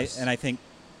 and Yes. I think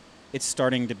it's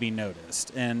starting to be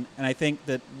noticed, and I think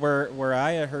that where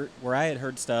I had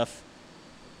heard stuff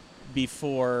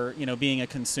before, you know, being a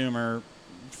consumer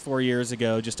 4 years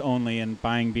ago, just only and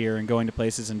buying beer and going to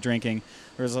places and drinking,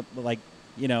 there was like,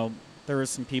 you know, there were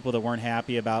some people that weren't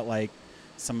happy about like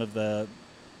some of the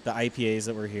the IPAs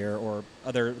that were here or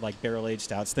other like barrel-aged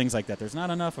stouts, things like that. There's not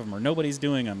enough of them or nobody's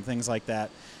doing them, things like that.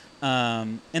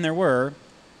 And there were,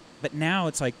 but now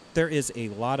it's like there is a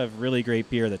lot of really great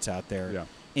beer that's out there. Yeah.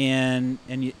 And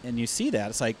you see that.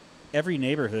 It's like every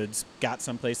neighborhood's got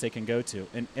some place they can go to,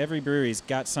 and every brewery's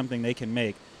got something they can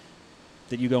make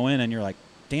that you go in and you're like,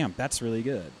 damn, that's really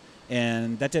good.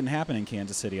 And that didn't happen in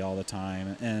Kansas City all the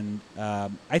time. And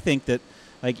I think that,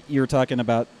 like you were talking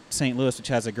about St. Louis, which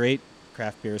has a great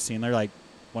craft beer scene. They're like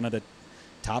one of the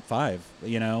top 5,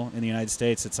 in the United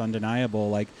States. It's undeniable,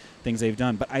 like things they've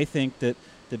done. But I think that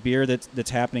the beer that's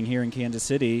happening here in Kansas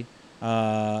City,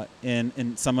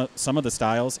 in some of the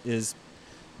styles is,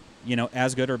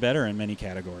 as good or better in many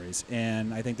categories.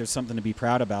 And I think there's something to be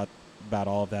proud about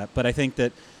all of that. But I think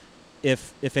that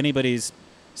if anybody's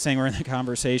saying we're in the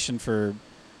conversation for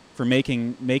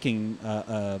making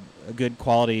a good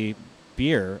quality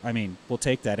beer, I mean, we'll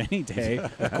take that any day.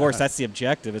 Of course, that's the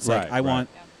objective. It's like I want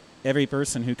every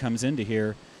person who comes into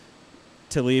here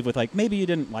to leave with, like, maybe you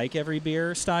didn't like every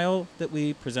beer style that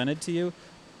we presented to you,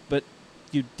 but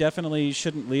you definitely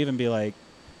shouldn't leave and be like,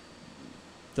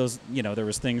 those, there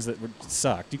was things that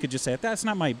sucked. You could just say, that's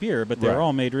not my beer, but they're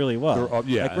all made really well.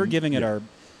 Like, we're giving it our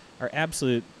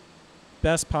absolute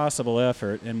best possible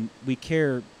effort, and we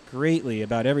care greatly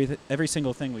about every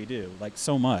single thing we do, like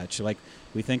so much. Like,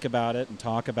 we think about it and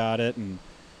talk about it and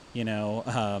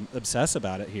obsess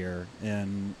about it here,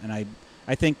 and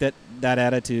I think that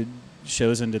attitude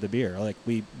shows into the beer. Like,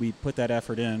 we put that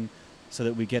effort in so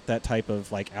that we get that type of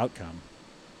like outcome.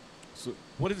 So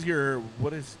what is your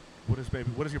most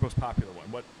popular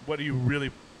one? What are you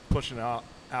really pushing out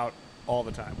all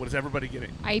the time? What is everybody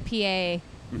getting? IPA.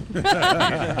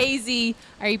 Hazy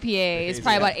IPA is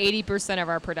probably about 80% of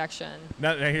our production.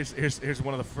 Now here's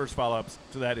one of the first follow-ups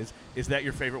to that. Is that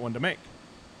your favorite one to make?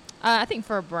 I think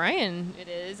for Brian it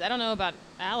is. I don't know about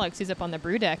Alex. He's up on the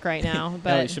brew deck right now,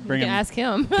 but you should bring you can him. ask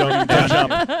him. Don't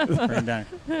jump. Bring him down.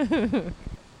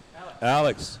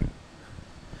 Alex.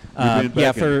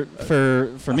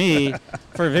 For me,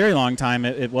 for a very long time,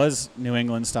 it was New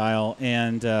England style,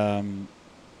 and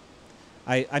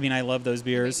I mean, I love those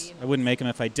beers. I wouldn't make them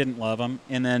if I didn't love them.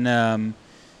 And then,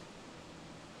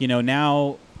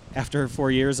 now after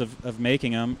 4 years of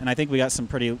making them, and I think we got some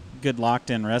pretty good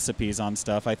locked-in recipes on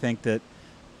stuff. I think that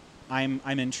I'm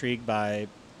intrigued by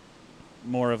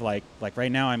more of like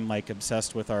right now I'm like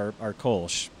obsessed with our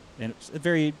Kolsch, and it's a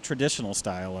very traditional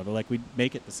style of it. Like, we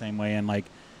make it the same way, and like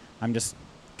I'm just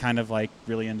kind of like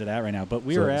really into that right now. But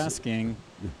we were asking,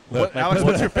 Alex,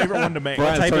 what's your favorite one to make?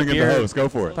 Brian's type of turning into beer- host. Go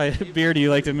for it. what type of beer do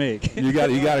you like to make? You got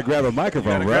to grab a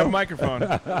microphone, Grab a bro. microphone.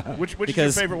 Which is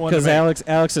your favorite one to make? Because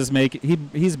Alex is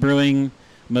he's brewing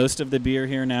most of the beer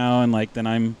here now, and like then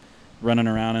I'm running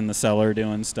around in the cellar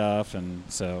doing stuff, and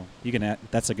so you can.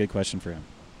 That's a good question for him.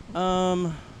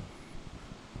 I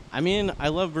mean, I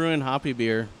love brewing hoppy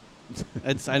beer.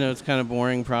 I know it's kind of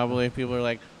boring. Probably people are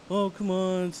like, "Oh, come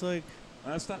on!" It's like,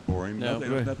 That's not boring. No.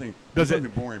 Nothing. Does There's it?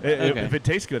 nothing boring about it. Okay. If it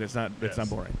tastes good, it's not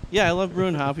boring. yeah, I love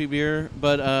brewing hoppy beer,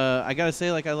 but I gotta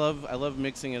say, like, I love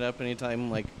mixing it up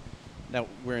anytime. Like, that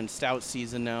we're in stout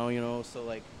season now, so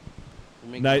like,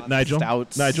 we're making lots of Nigel,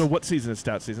 stouts. Nigel, what season is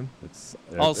stout season? It's,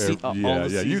 All the you seasons.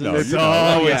 know. It's You know.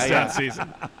 always yeah, stout yeah.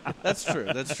 season. That's true.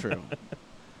 That's true.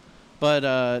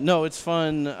 But no, it's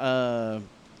fun.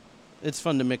 It's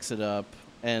fun to mix it up,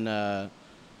 and the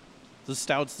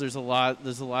stouts. There's a lot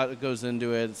that goes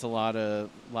into it. It's a lot of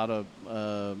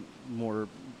more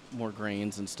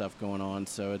grains and stuff going on.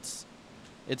 So it's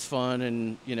fun,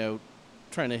 and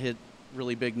trying to hit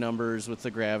really big numbers with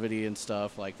the gravity and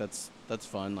stuff. Like, that's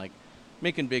fun. Like,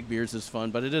 making big beers is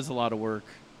fun, but it is a lot of work.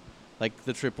 Like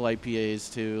the triple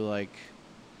IPAs too. Like,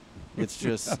 it's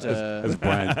just That's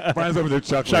Brian. Brian's over there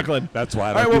chuckling. That's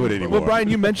why I don't All right, do it anymore. well, Brian,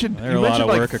 you mentioned There are a lot of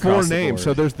like work 4 across the names.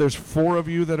 board. So there's 4 of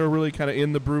you that are really kind of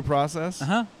in the brew process.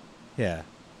 Yeah.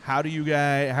 How are you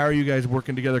guys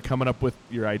working together, coming up with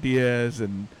your ideas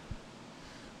and?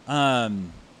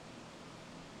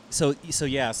 So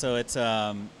it's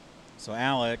so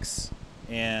Alex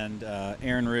and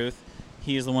Aaron Ruth.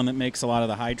 He's the one that makes a lot of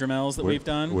the hydromels that we've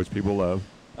done. which people love.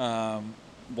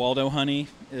 Waldo Honey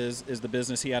is the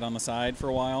business he had on the side for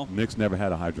a while. Nick's never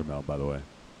had a hydromel, by the way.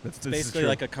 This is Basically true.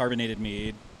 like a carbonated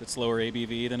mead that's lower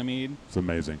ABV than a mead, It's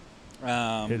amazing.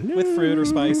 with fruit or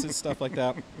spices, stuff like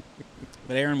that.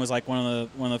 But Aaron was like one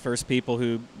of the first people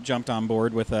who jumped on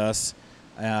board with us,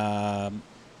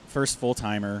 first full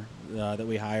timer that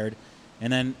we hired,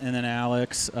 and then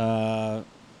Alex, and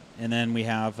then we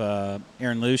have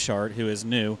Aaron Luchart, who is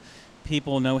new.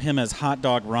 people know him as Hot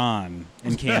Dog Ron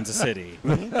in Kansas City.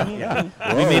 Yeah.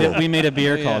 We made a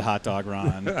beer called Hot Dog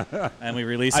Ron, and we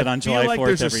release it on July 4th every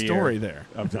year. There's a story there.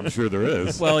 I'm sure there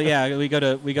is. Well, yeah, we go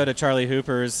to Charlie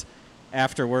Hooper's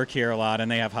after work here a lot,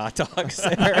 and they have hot dogs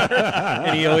there,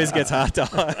 and he always gets hot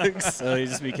dogs. So he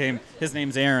just became, his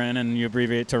name's Aaron, and you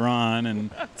abbreviate to Ron, and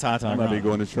it's Hot Dog I might Ron. be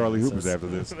going to Charlie Hooper's after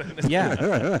this. Yeah.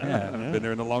 Been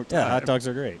there in a long time. Yeah, hot dogs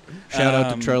are great. Shout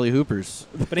out to Charlie Hoopers.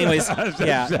 But anyways,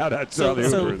 yeah. Shout out Charlie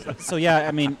Hoopers. So yeah,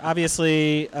 I mean,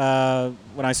 obviously,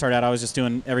 when I started out, I was just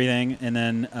doing everything, and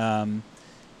then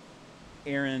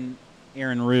Aaron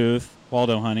Ruth,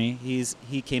 Waldo Honey,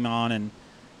 he came on and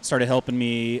started helping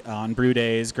me on brew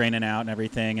days, graining out and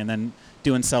everything, and then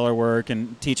doing cellar work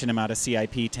and teaching him how to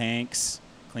CIP tanks,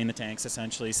 clean the tanks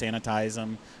essentially, sanitize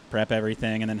them, prep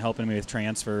everything, and then helping me with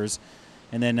transfers.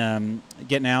 And then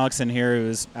getting Alex in here, who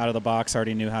was out of the box,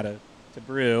 already knew how to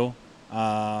brew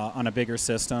on a bigger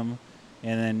system.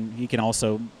 And then he can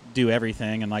also do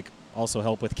everything and like also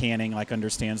help with canning, like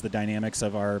understands the dynamics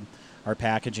of our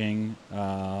packaging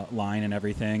line and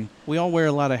everything. We all wear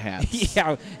a lot of hats.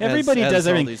 Yeah, everybody does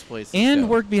everything. These places and go.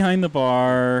 work behind the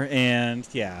bar and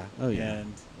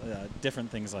and different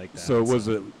things like that. So was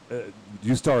it?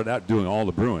 You started out doing all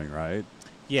the brewing, right?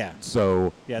 Yeah.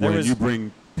 So Yeah, when you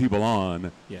bring people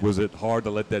on, Yeah. was it hard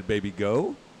to let that baby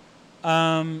go?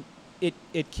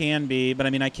 It can be, but I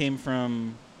mean, I came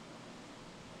from,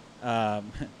 a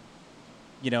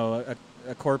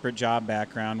corporate job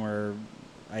background where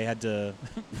I had to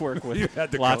work with You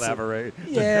had to lots collaborate. Of,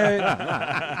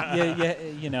 yeah,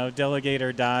 delegate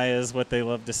or die is what they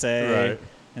love to say Right.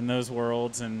 in those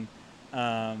worlds, and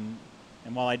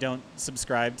while I don't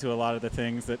subscribe to a lot of the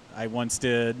things that I once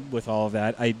did with all of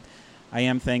that, I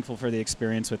am thankful for the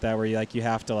experience with that, where you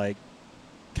have to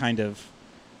kind of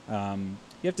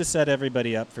you have to set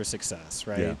everybody up for success,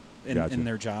 right? Yeah. Gotcha. In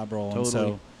their job role, Totally. and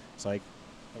so it's like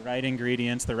the right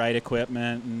ingredients, the right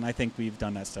equipment, and I think we've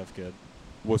done that stuff good.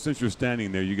 Well, since you're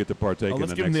standing there, you get to partake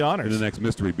let's in give him the honors. the next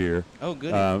mystery beer. Oh,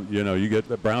 good. You get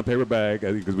the brown paper bag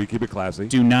because we keep it classy.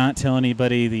 Do not tell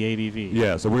anybody the ABV.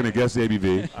 Yeah, so we're gonna guess the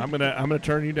ABV. I'm gonna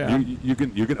turn you down. you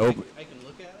can open. I can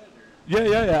look at it?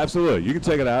 Yeah, absolutely. You can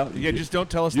take it out. Yeah, just don't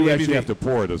tell us You the actually ABV. have to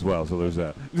pour it as well, so there's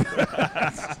that.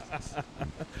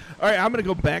 All right, I'm gonna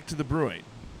go back to the brewing.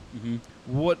 Mm-hmm.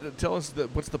 Tell us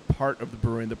what's the part of the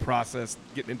brewing, the process,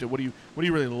 getting into what do you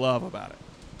really love about it?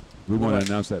 We want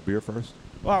to announce that beer first.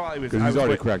 Well, Because he's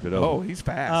already cracked it open. Oh, he's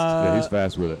fast. Yeah, he's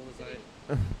fast with it.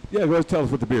 Yeah, go ahead, tell us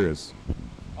what the beer is.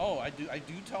 Oh, I do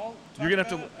talk. You're gonna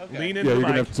have to lean into Yeah, the you're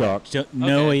gonna mic. have to talk.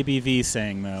 No Okay. ABV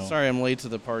saying though. Sorry, I'm late to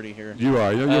the party here. You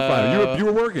are. You're fine. You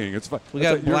were working. It's fine. We That's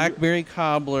got like- you're- blackberry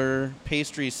cobbler,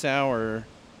 pastry sour,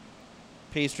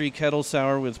 pastry kettle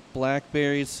sour with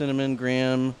blackberries, cinnamon,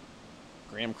 graham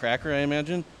cracker, I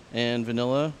imagine, and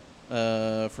vanilla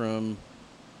from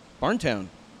Barntown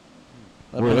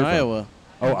up Where are in they from? Iowa,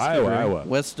 Oh, Iowa.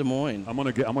 West Des Moines. I'm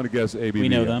gonna guess ABV. We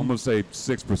know them. I'm gonna say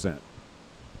 6%.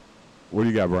 What do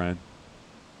you got, Brian?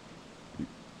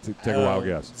 Take a wild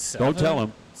guess. 7? Don't tell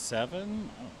him. 7?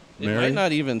 It Mary? might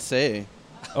not even say.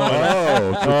 Oh,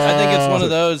 I think it's one of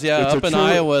those. Yeah, It's a up in true-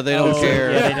 Iowa, they don't Yeah,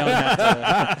 care. they don't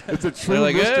have to. it's a true They're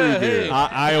like, mystery "Hey, beer. hey."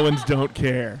 Iowans don't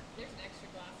care. There's an extra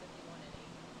glass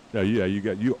if you want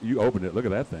any. Yeah, you opened it. Look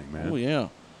at that thing, man. Oh yeah,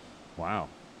 Wow.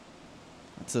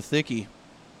 it's a thickie.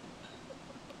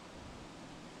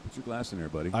 Put your glass in there,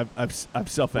 buddy. I've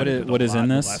self-edited What a is lot in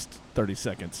the this? last 30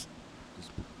 seconds.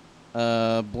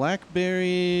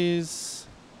 Blackberries,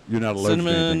 You're not allergic to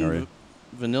anything, are cinnamon, you?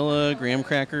 vanilla, graham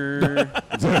cracker.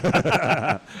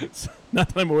 Not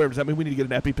that I'm aware of. Does that mean we need to get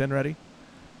an EpiPen ready?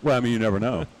 Well, I mean, you never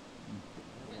know.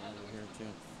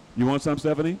 You want some,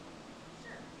 Stephanie?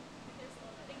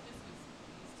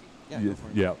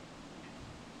 Yeah.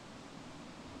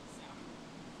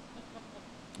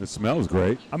 It smells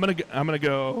great. I'm gonna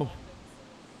go.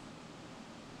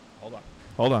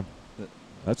 Hold on.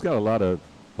 That's got a lot of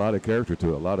character to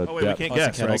it. A lot of Oh wait, we depth. can't Plus a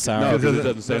guess, kettle right? sour. No, Because because it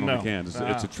doesn't say it on no. the can.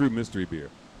 It's a true mystery beer.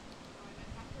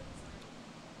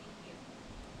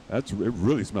 It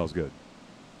really smells good.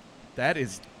 That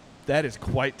is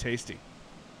quite tasty.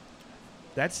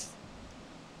 That's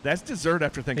dessert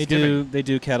after Thanksgiving. They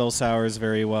do kettle sours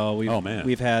very well. Oh, man.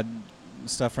 We've had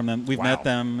stuff from them. We've Wow. met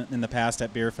them in the past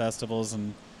at beer festivals,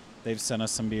 and they've sent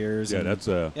us some beers. Yeah, and that's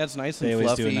Yeah, it's nice they and always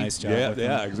fluffy. do a nice job. yeah, with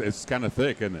yeah. them. It's kind of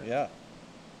thick, isn't it? Yeah.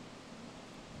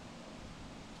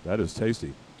 That is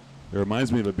tasty. It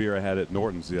reminds me of a beer I had at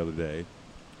Norton's the other day.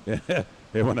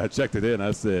 And when I checked it in,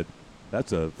 I said,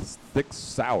 "That's a thick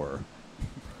sour."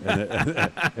 And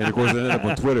of course, it ended up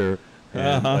on Twitter.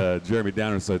 And Jeremy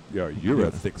Downer said, "You're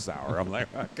a thick sour." I'm like,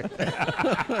 okay.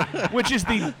 Which is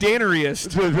the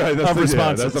danneriest Right, of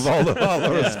responses. That's of all the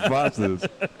responses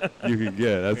you can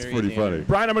get. That's Very pretty dangerous. funny.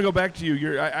 Brian, I'm gonna go back to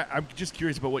you. I'm just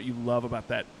curious about what you love about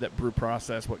that brew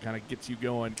process. What kind of gets you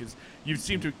going? Because you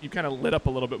kind of lit up a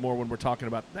little bit more when we're talking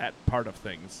about that part of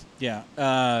things. Yeah.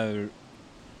 So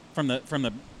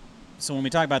when we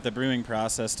talk about the brewing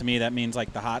process, to me that means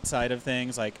like the hot side of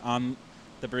things, like on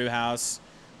the brew house.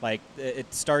 Like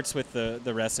it starts with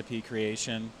the recipe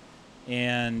creation,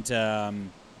 and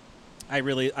I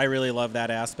really love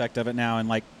that aspect of it now. And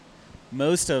like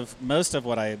most of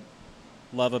what I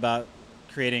love about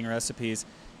creating recipes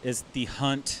is the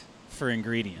hunt for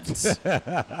ingredients. All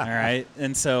right,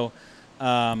 and so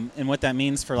and what that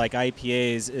means for like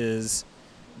IPAs is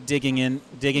digging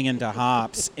into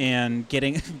hops and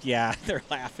getting they're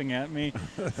laughing at me.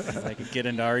 I could get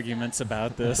into arguments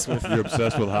about this with You're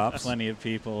obsessed with hops. plenty of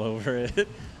people over it.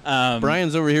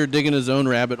 Brian's over here digging his own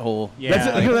rabbit hole. Yeah,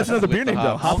 That's another with beer the name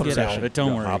though. hops. Hop I'll get out obsession. of it.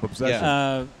 Don't worry. Hop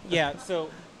obsession. So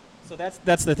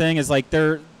that's the thing is like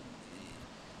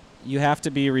you have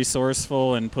to be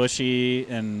resourceful and pushy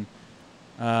and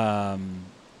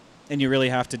you really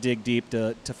have to dig deep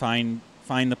to find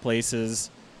the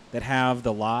places that have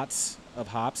the lots of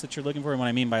hops that you're looking for. And what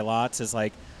I mean by lots is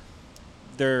like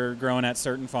they're growing at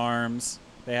certain farms.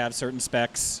 They have certain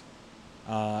specs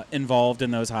involved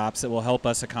in those hops that will help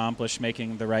us accomplish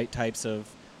making the right types of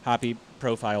hoppy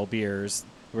profile beers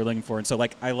we're looking for. And so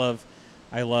like I love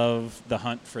the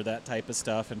hunt for that type of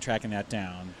stuff and tracking that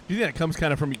down. Do you think that comes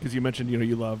kind of from, because you mentioned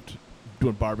you loved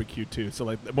doing barbecue too, so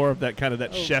like more of that kind of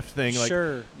that chef thing, like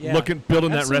Sure, yeah. building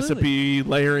that Absolutely. recipe,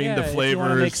 layering the If you want to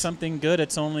flavors. make something good,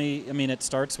 it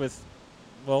starts with,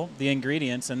 the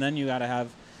ingredients, and then you got to have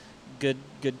good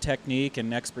technique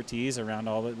and expertise around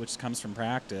all of it, which comes from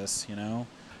practice,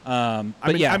 I'm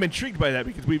intrigued by that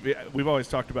because we've always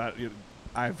talked about.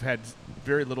 I've had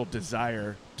very little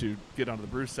desire to get onto the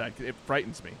brew side. It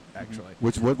frightens me actually.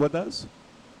 What does?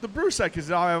 The brew side,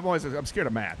 because I'm scared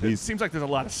of math. It seems like there's a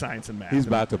lot of science in math. He's and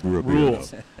about to brew a beer.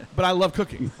 rules. But I love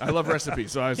cooking. I love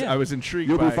recipes. So I was intrigued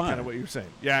You'll be by fine. kind of what you were saying.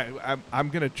 Yeah, I'm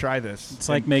gonna try this. It's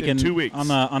like in making 2 weeks. on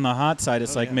the hot side.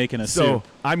 It's like making a So soup.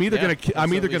 I'm either Yeah, I'm that's either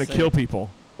what we gonna say. kill people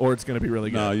or it's gonna be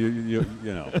really good. No,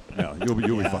 you'll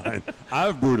be fine.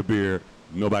 I've brewed a beer.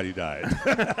 Nobody died.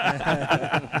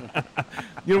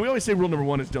 We always say rule number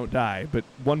 1 is don't die, but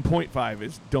 1.5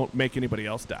 is don't make anybody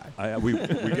else die. We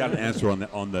got an answer on the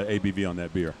ABV on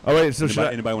that beer. Oh wait, so should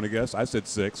I, Anybody want to guess? I said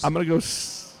 6. I'm gonna go.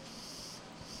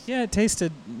 Yeah, it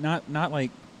tasted not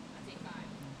like. Yeah,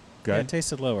 Okay. it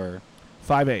tasted lower.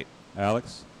 5.8.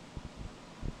 Alex?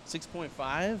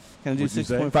 6.5? Can I do What'd you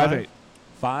say? 6.5? 5.8.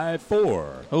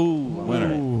 5.4. Oh,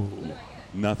 Winner. Ooh.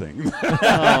 Nothing.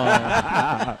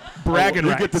 Bragging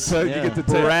you rights. get to tell. You get to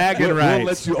tell. Bragging We'll rights.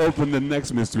 let you open the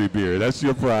next mystery beer. That's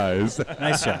your prize.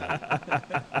 Nice job.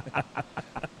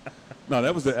 No,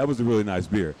 that was a really nice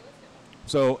beer.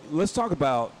 So let's talk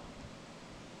about.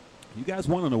 You guys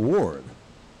won an award.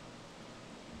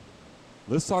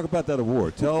 Let's talk about that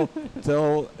award. Tell.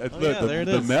 Look, there it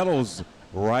the is. medal's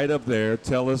right up there.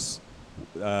 Tell us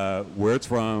where it's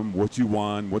from, what you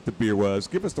won, what the beer was.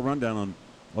 Give us the rundown on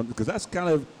because that's kind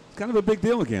of a big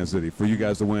deal in Kansas City for you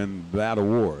guys to win that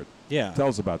award. Yeah. Tell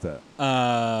us about that.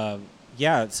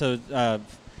 So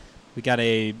we got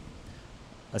a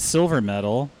silver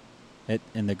medal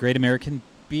in the Great American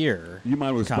Beer. You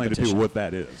might explain to people competition. what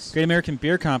that is. Great American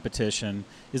Beer Competition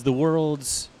is the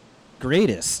world's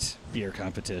greatest beer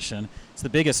competition. It's the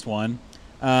biggest one.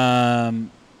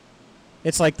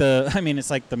 It's like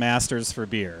the Masters for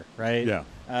beer, right? Yeah.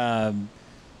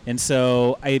 And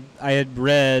so I had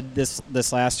read this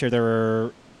last year there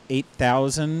were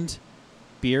 8,000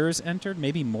 beers entered,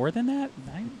 maybe more than that,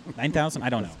 9,000. I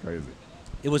don't know. That's crazy.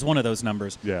 It was one of those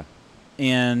numbers, Yeah.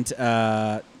 and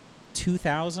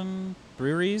 2,000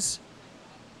 breweries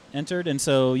entered, and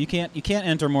so you can't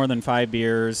enter more than 5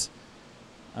 beers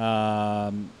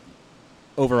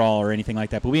overall or anything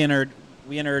like that. But we entered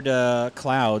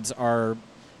Clouds, our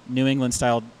New England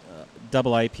style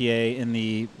double IPA in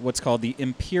the what's called the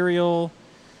Imperial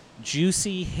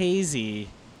Juicy Hazy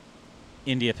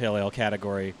India Pale Ale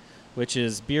category, which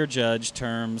is beer judge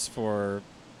terms for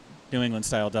New England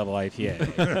style double IPA.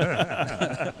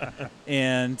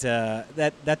 And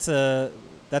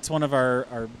that's one of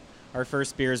our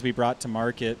first beers we brought to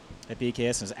market at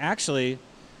BKS. It's actually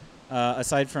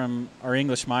aside from our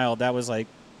English mild, that was like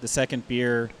the second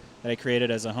beer that I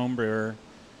created as a home brewer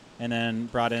and then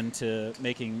brought into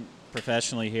making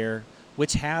professionally here,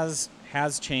 which has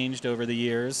changed over the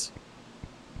years.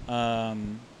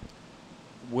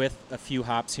 with a few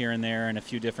hops here and there and a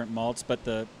few different malts, but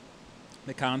the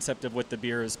concept of what the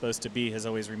beer is supposed to be has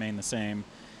always remained the same.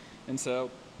 And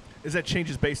so, is that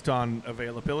changes based on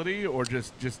availability, or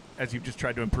just as you've just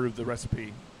tried to improve the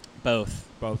recipe? both.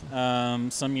 Both.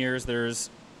 Some years there's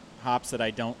hops that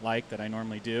I don't like that I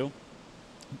normally do.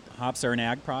 Hops are an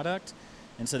ag product,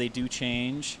 and so they do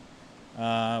change.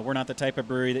 We're not the type of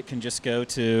brewery that can just go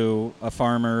to a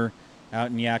farmer out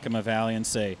in Yakima Valley and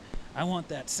say, I want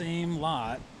that same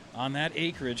lot on that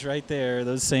acreage right there,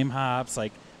 those same hops.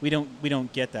 Like, we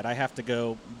don't get that. I have to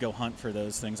go hunt for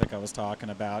those things like I was talking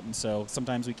about, and so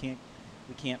sometimes we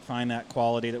can't find that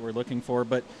quality that we're looking for,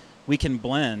 but we can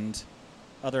blend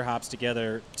other hops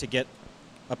together to get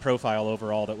a profile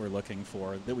overall that we're looking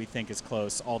for, that we think is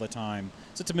close all the time.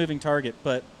 So it's a moving target,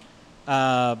 but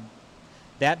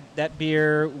that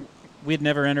beer, we'd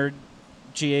never entered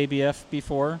GABF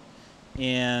before,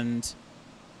 and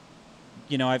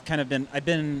I've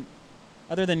been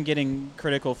other than getting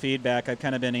critical feedback, I've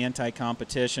kind of been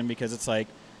anti-competition, because it's like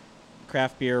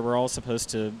craft beer, we're all supposed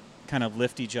to kind of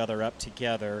lift each other up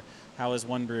together. How is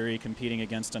one brewery competing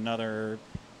against another?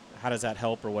 How does that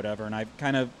help or whatever? And I've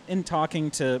kind of, in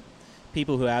talking to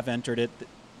people who have entered it,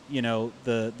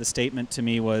 the statement to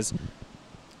me was,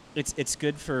 it's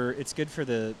good for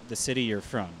the city you're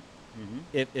from,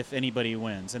 if anybody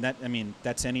wins, and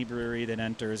that's any brewery that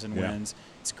enters and wins.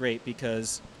 It's great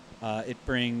because it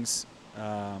brings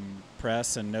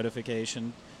press and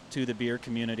notification to the beer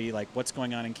community, like what's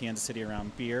going on in Kansas City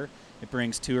around beer. It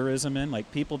brings tourism in.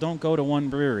 Like, people don't go to one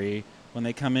brewery when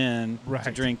they come in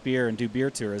to drink beer and do beer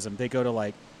tourism. They go to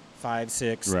like 5,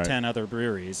 6, 10 other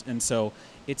breweries. And so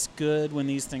it's good when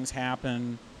these things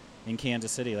happen in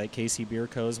Kansas City. Like KC Beer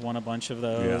Co.'s won a bunch of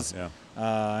those.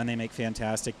 And they make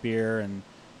fantastic beer. And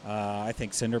I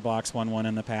think Cinderblock's won one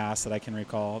in the past that I can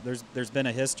recall. There's been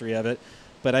a history of it,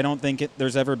 but I don't think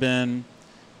there's ever been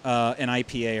an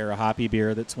IPA or a hoppy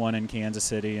beer that's won in Kansas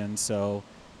City. And so,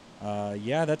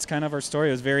 that's kind of our story.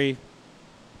 It was very,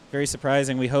 very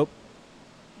surprising. We hope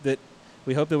that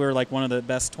we were like one of the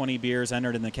best 20 beers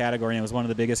entered in the category, and it was one of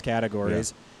the biggest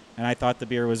categories. And I thought the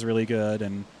beer was really good,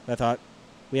 and I thought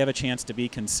we have a chance to be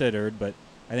considered, but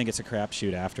I think it's a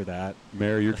crapshoot after that.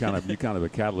 Mary, you're kind of a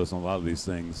catalyst on a lot of these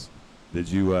things. Did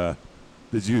you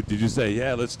say,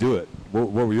 yeah, let's do it?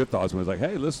 What were your thoughts when it was like,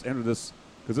 hey, let's enter this,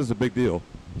 because this is a big deal?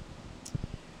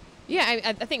 Yeah,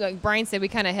 I think like Brian said, we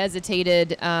kind of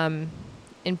hesitated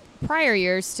in prior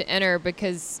years to enter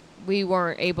because we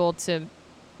weren't able to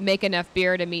make enough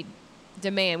beer to meet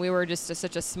demand. We were just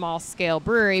such a small scale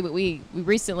brewery, but we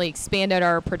recently expanded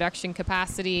our production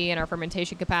capacity and our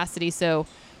fermentation capacity, so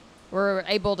we're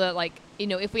able to, like,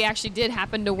 if we actually did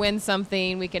happen to win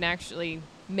something, we can actually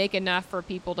make enough for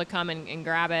people to come and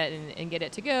grab it and get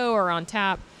it to go or on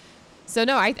tap. So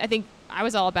no, I think I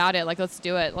was all about it. Like, let's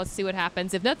do it. Let's see what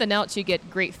happens. If nothing else, you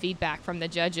get great feedback from the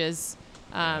judges.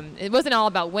 It wasn't all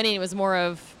about winning. It was more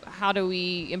of how do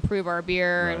we improve our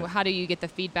beer, and how do you get the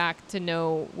feedback to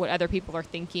know what other people are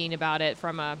thinking about it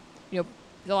from a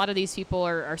lot of these people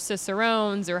are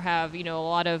cicerones or have, a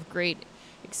lot of great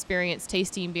experience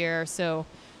tasting beer. So,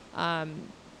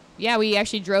 we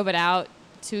actually drove it out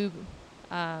to,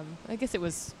 I guess it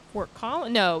was Fort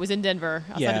Collins. No, it was in Denver,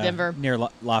 outside of Denver. Near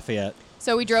Lafayette.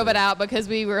 So we drove it out because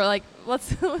we were like, let's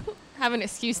have an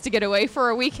excuse to get away for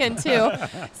a weekend too.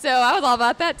 So I was all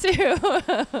about that too.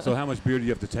 So how much beer do you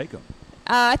have to take them?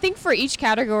 I think for each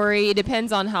category, it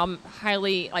depends on how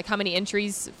many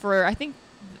entries. For, I think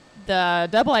the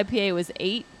double IPA was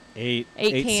 8 cans.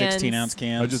 16-ounce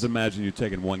cans. I just imagine you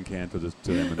taking one can to them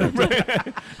and then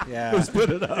split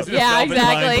it up. Yeah,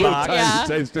 exactly. Yeah.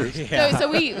 Tasters. Yeah. So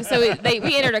we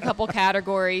entered a couple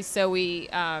categories. So we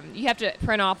you have to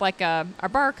print off like a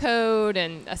barcode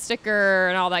and a sticker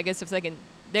and all that good stuff. So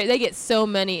they get so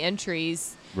many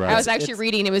entries. Right. I was actually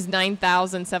reading it was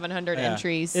 9,700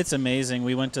 entries. It's amazing.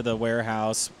 We went to the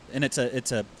warehouse, and it's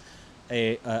a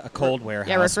cold warehouse.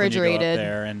 Yeah, refrigerated. When you go up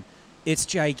there, and it's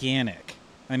gigantic.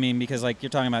 I mean, because like you're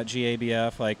talking about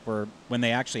GABF, like when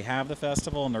they actually have the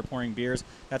festival and they're pouring beers,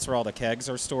 that's where all the kegs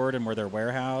are stored and where they're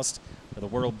warehoused, or the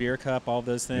World Beer Cup, all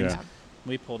those things. Yeah.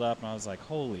 We pulled up and I was like,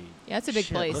 holy, it's a big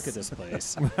shit, place. Look at this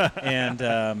place. And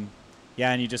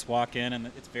and you just walk in and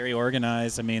it's very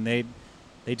organized. I mean, they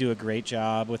do a great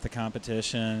job with the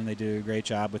competition. They do a great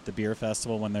job with the beer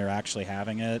festival when they're actually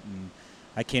having it, and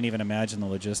I can't even imagine the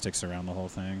logistics around the whole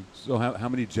thing. So how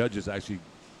many judges actually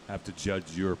have to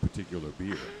judge your particular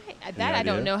beer? I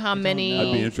don't know how many.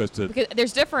 I'd be interested. Because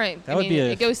there's different.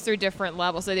 It goes through different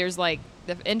levels. So there's like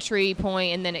the entry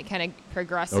point, and then it kind of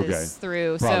progresses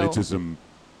through. Probably so to some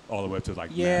all the way up to like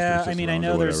Yeah, Masters, I mean, I rounds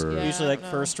know or there's whatever. Yeah, usually I like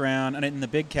don't know. first round, and in the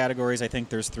big categories, I think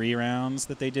there's 3 rounds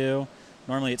that they do.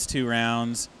 Normally, it's 2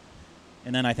 rounds,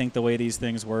 and then I think the way these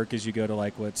things work is you go to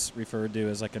like what's referred to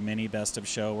as like a mini best of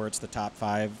show, where it's the top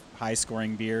 5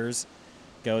 high-scoring beers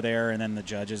go there, and then the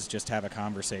judges just have a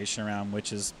conversation around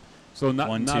which is So not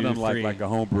 1, not 2, unlike 3. like a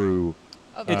homebrew.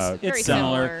 It's very it's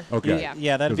similar. Okay.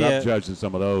 Yeah. that'd be Because I've a judged in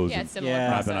some of those. Yeah, and it's similar Yeah.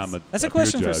 not that process. I'm a that's a a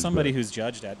question beer for judge, somebody but- who's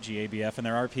judged at GABF, and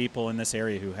there are people in this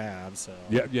area who have. So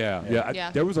Yeah.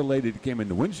 Yeah. There was a lady that came in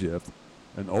the wind shift,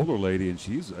 an older lady, and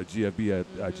she's a GABF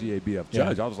Yeah.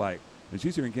 judge. I was like, and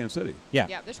she's here in Kansas City. yeah,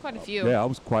 Yeah, there's quite a few. Yeah, I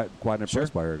was quite impressed Sure.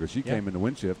 by her because she Yeah. came in the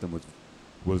wind shift and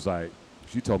was like,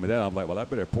 she told me that. I'm like, well, I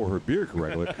better pour her beer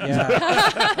correctly.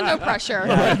 yeah. No pressure.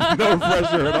 No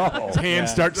pressure at all. His hand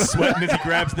Yeah. starts sweating as he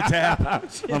grabs the tap.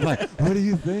 I'm like, what do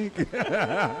you think?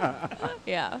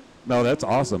 Yeah. No, that's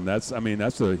awesome. That's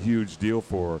a huge deal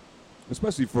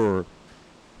especially for,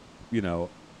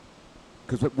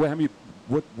 because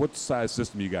what size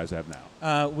system you guys have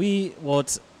now?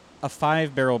 It's a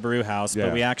 5-barrel brew house, Yeah.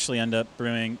 but we actually end up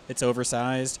brewing. It's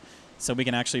oversized, so we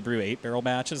can actually brew 8-barrel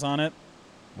batches on it.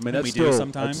 I mean, that that's we do still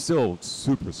sometimes. that's still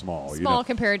super small. Small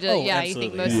compared to, Oh, you think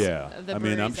absolutely. most Yeah. of the I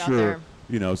mean, I'm breweries out sure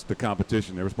there. it's the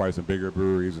competition. There was probably some bigger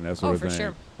breweries and that sort Oh, of for thing.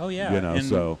 sure. Oh yeah, You know,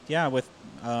 and with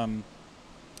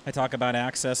I talk about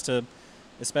access to,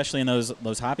 especially in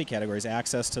those hoppy categories,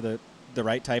 access to the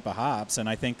right type of hops, and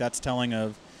I think that's telling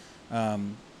of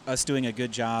us doing a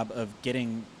good job of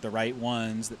getting the right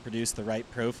ones that produce the right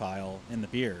profile in the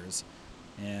beers,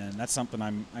 and that's something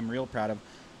I'm real proud of,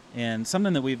 and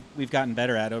something that we've gotten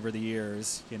better at over the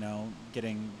years.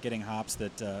 Getting hops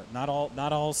that not all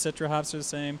Citra hops are the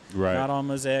same, Right. not all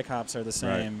Mosaic hops are the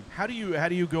same. How do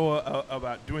you go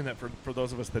about doing that for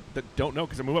those of us that don't know?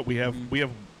 Because I mean, we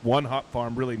have one hop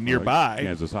farm really nearby.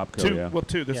 Kansas Hop Co. Two. Yeah. Well,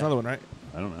 2. There's Yeah. another one, right?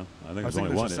 I don't know. I think I there's think only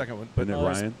there's one. a second one, Isn't but- it Oh,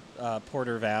 there's, Ryan?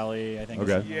 Porter Valley, I think.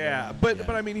 Okay. is another Yeah, one.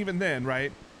 but I mean, even then,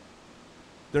 right?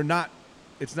 They're not.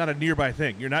 It's not a nearby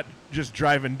thing. You're not just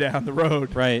driving down the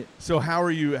road. Right. So how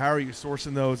are you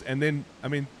sourcing those? And then I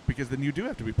mean, because then you do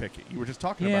have to be picky. You were just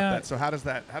talking Yeah. about that. So how does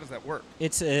that work?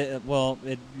 It's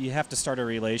you have to start a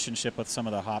relationship with some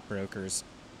of the hop brokers,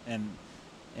 and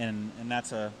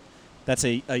that's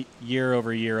a year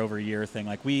over year thing.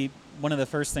 Like one of the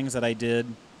first things that I did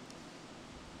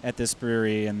at this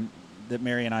brewery and that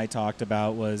Mary and I talked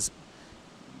about was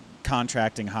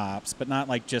contracting hops, but not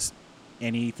like just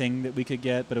anything that we could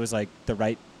get, but it was like the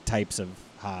right types of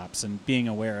hops and being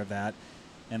aware of that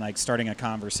and like starting a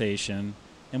conversation.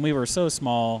 And we were so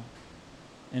small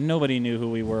and nobody knew who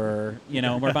we were,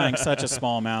 and we're buying such a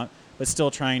small amount, but still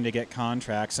trying to get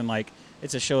contracts. And like,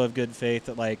 it's a show of good faith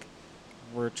that like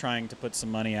we're trying to put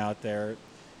some money out there,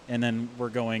 and then we're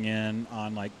going in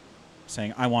on like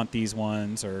saying, I want these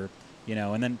ones, or,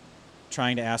 and then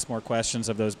trying to ask more questions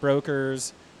of those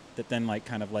brokers that then like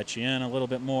kind of let you in a little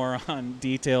bit more on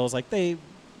details. Like they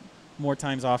more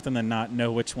times often than not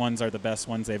know which ones are the best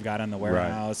ones they've got in the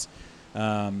warehouse.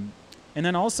 And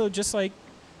then also just like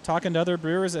talking to other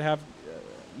brewers that have,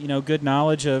 good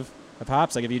knowledge of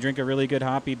hops. Like if you drink a really good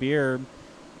hoppy beer,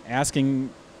 asking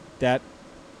that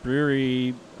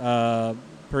brewery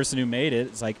person who made it,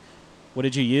 it's like, what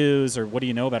did you use, or what do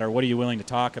you know about it, or what are you willing to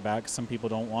talk about? Because some people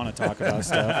don't want to talk about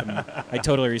stuff, and I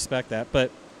totally respect that.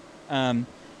 But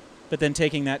then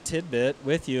taking that tidbit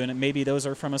with you, and maybe those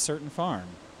are from a certain farm,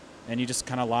 and you just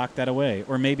kind of lock that away.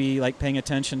 Or maybe like paying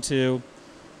attention to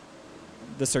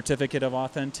the certificate of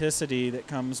authenticity that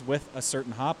comes with a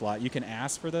certain hop lot. You can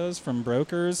ask for those from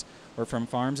brokers or from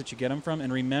farms that you get them from,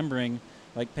 and remembering,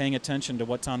 like paying attention to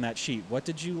what's on that sheet. What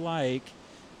did you like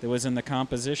that was in the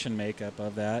composition makeup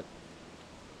of that?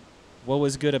 What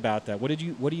was good about that? What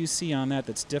do you see on that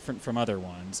that's different from other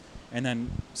ones? And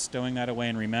then stowing that away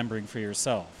and remembering for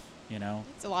yourself,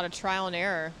 It's a lot of trial and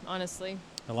error, honestly.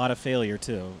 A lot of failure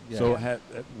too. Yeah. So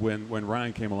when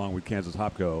Ryan came along with Kansas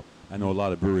Hop Co., I know a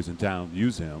lot of breweries in town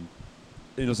use him.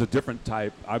 It's a different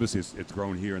type. Obviously, it's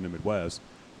grown here in the Midwest.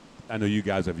 I know you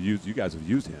guys have used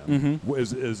him. Mhm.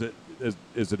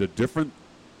 Is it a different?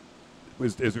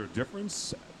 Is there a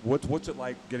difference? What's it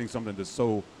like getting something that's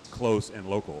so close and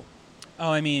local?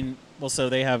 Oh, I mean, well, so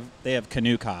they have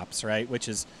Canuck hops, right, which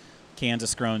is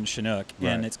Kansas-grown Chinook, Right.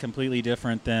 and it's completely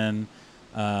different than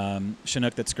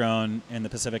Chinook that's grown in the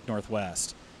Pacific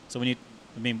Northwest. So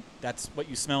that's what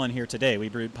you smell in here today. We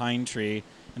brewed Pine Tree,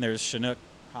 and there's Chinook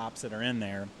hops that are in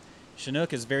there.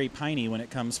 Chinook is very piney when it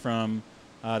comes from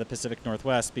the Pacific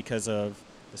Northwest because of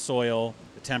the soil,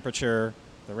 the temperature,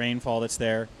 the rainfall that's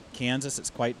there. Kansas, it's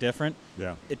quite different.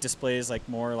 Yeah. It displays like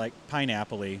more like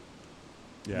pineapple-y,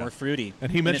 Yeah. more fruity.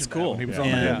 And he mentioned it's cool. that when he was Yeah.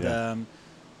 on and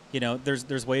the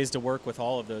there's ways to work with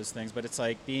all of those things, but it's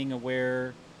like being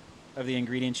aware of the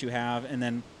ingredients you have, and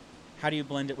then how do you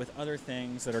blend it with other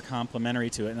things that are complementary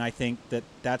to it. And I think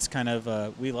that's kind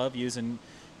of we love using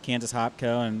Kansas Hop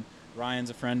Co., and Ryan's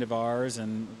a friend of ours,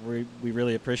 and we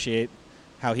really appreciate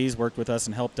how he's worked with us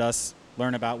and helped us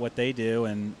learn about what they do.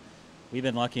 And we've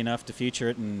been lucky enough to feature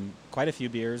it in quite a few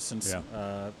beers since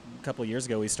a couple of years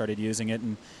ago we started using it.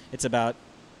 And it's about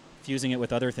fusing it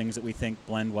with other things that we think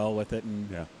blend well with it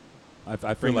and I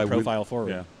bring feel like the profile forward.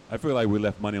 Yeah, I feel like we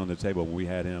left money on the table when we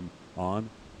had him on,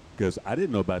 because I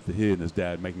didn't know about the Hid and his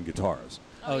dad making guitars.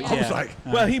 Oh, yeah. yeah. I was like,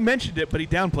 Well, he mentioned it, but he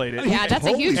downplayed it. Yeah, that's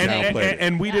a huge totally thing. downplayed it.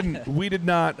 And we did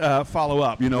not follow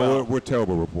up. we're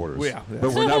terrible reporters. Yeah.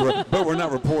 But we're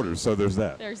not reporters, so there's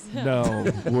that. There's No,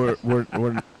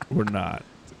 we're not.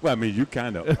 Well, I mean, you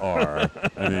kind of are.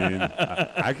 I mean,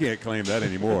 I can't claim that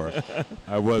anymore.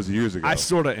 I was years ago. I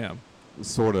sort of am.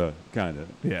 Sort of, kind of.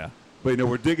 Yeah. But,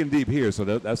 we're digging deep here, so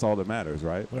that's all that matters,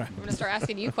 right? Right. I'm gonna start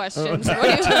asking you questions. What do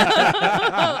you?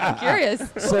 I'm curious.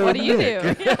 What do you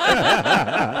do?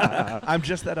 I'm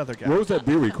just that other guy. What was that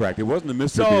beer we cracked? It wasn't the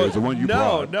Mr. beer. It was the one you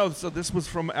brought. No. So this was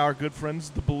from our good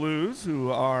friends, the Blues, who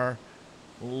are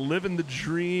living the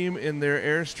dream in their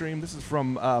Airstream. This is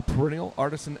from Perennial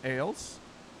Artisan Ales,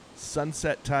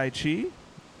 Sunset Tai Chi.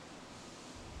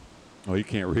 Oh, you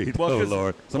can't read. Well, Oh, 'cause-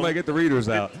 Lord. Somebody get the readers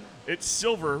out. It's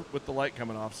silver with the light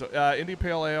coming off. So India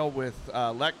Pale Ale with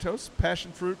lactose,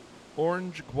 passion fruit,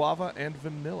 orange, guava, and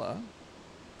vanilla.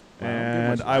 Wow,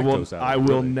 And give us I will lactose out, I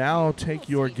will really. now take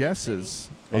your guesses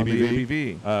on the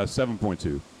ABV.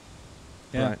 7.2.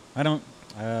 Yeah. Right. I don't.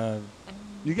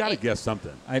 You got to guess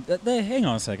something. Hang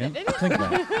on a second. Think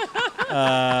about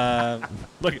it.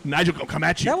 Look, Nigel gonna come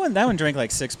at you. That one drank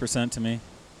like 6% to me.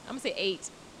 I'm gonna say 8.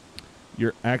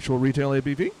 Your actual retail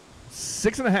ABV,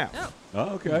 6.5. Oh. Oh,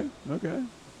 okay. Okay.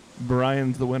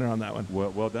 Brian's the winner on that one.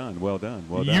 Well done. Well done.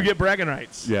 Well done. You get bragging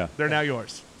rights. Yeah. They're now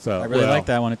yours. So I really well, like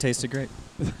that one. It tasted great.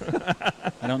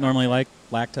 I don't normally like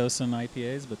lactose in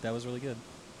IPAs, but that was really good.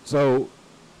 So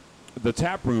the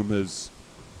tap room has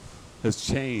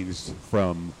changed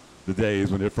from the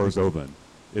days when it first opened.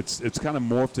 It's kind of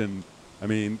morphed in. I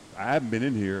mean, I haven't been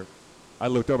in here. I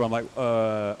looked over. I'm like,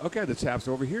 okay, the tap's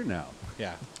over here now.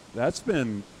 Yeah. That's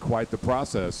been quite the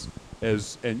process.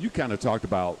 And you kind of talked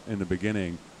about in the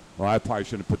beginning, well, I probably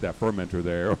shouldn't have put that fermenter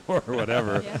there or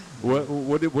whatever. Yeah.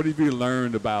 What have you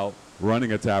learned about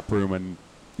running a tap room, and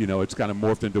it's kind of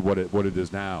morphed into what it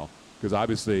is now? Because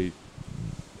obviously,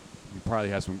 you probably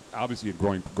had some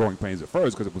growing pains at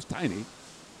first because it was tiny.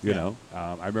 You know,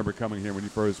 I remember coming here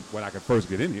when I could first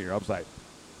get in here. I was like,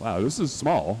 wow, this is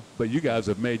small, but you guys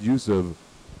have made use of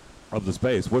the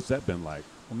space. What's that been like?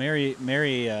 Well,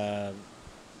 Mary,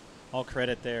 all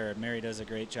credit there. Mary does a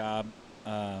great job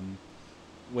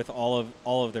with all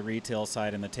of the retail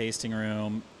side and the tasting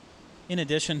room, in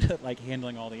addition to like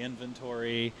handling all the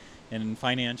inventory and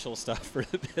financial stuff for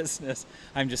the business.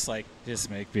 I'm just like, just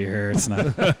make beer. It's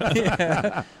not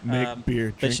Make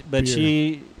beer. Drink but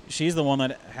beer. she's the one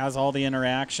that has all the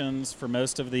interactions for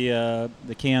most of the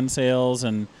can sales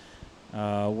and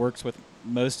works with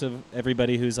most of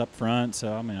everybody who's up front.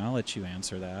 So I mean, I'll let you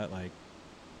answer that, like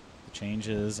the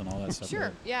changes and all that stuff.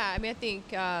 Sure. Yeah. I mean, I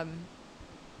think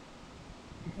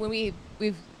when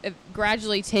we've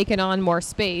gradually taken on more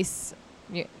space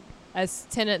as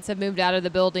tenants have moved out of the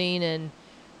building, and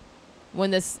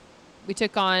when we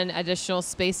took on additional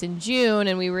space in June,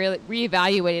 and we really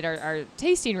reevaluated our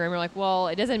tasting room. We're like, well,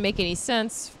 it doesn't make any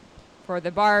sense for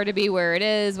the bar to be where it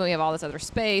is when we have all this other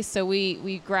space. So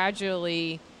we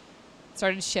gradually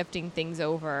started shifting things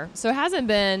over. So it hasn't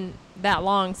been that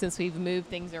long since we've moved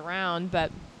things around,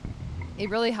 but it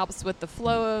really helps with the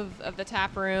flow of the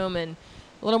tap room and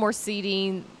a little more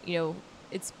seating.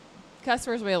 It's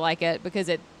customers really like it because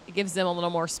it gives them a little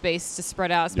more space to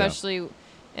spread out, especially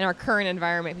in our current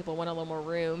environment. People want a little more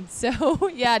room. So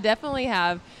yeah, definitely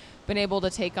have been able to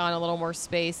take on a little more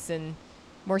space and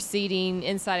more seating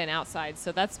inside and outside.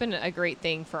 So that's been a great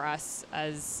thing for us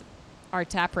as our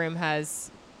tap room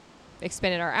has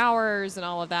expanded our hours and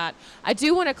all of that. I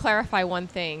do want to clarify one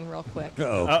thing real quick.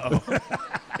 Uh-oh.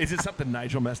 Is it something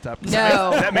Nigel messed up? No.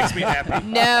 That makes me happy.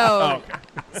 No. Oh,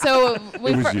 okay. So It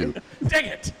was you. Dang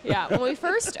it. Yeah, when we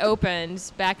first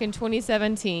opened back in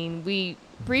 2017, we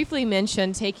briefly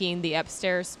mentioned taking the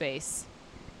upstairs space.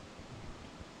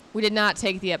 We did not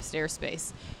take the upstairs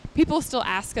space. People still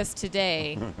ask us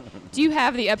today, do you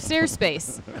have the upstairs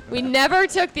space? We never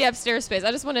took the upstairs space.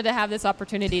 I just wanted to have this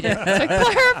opportunity to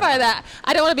clarify that.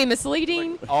 I don't want to be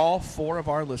misleading. All 4 of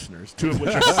our listeners, 2 of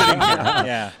which are sitting here,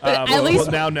 Yeah. But at will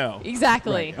least now know.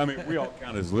 Exactly. I mean, we all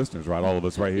count as listeners, right? All of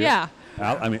us right here. Yeah.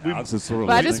 I mean, Alex is sort of.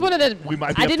 But I just wanted to. We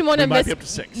might be I up didn't to- want we to might be up to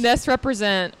 6.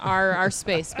 misrepresent our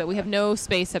space, but we have no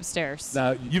space upstairs.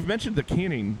 Now, You've mentioned the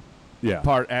canning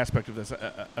part aspect of this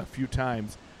a few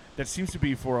times. That seems to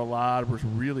be for a lot of us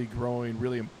really growing,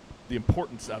 really the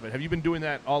importance of it. Have you been doing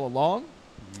that all along?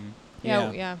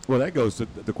 Yeah. well, that goes to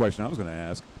the question I was going to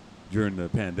ask during the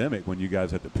pandemic when you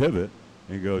guys had to pivot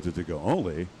and go to go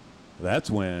only.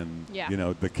 That's when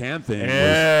the can thing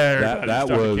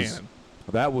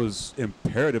that was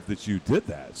imperative that you did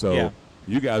that. So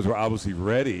you guys were obviously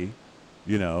ready,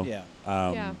 because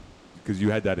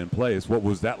you had that in place. What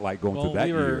was that like going through that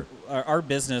year? Our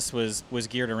business was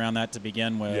geared around that to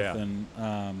begin with, and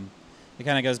it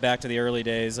kind of goes back to the early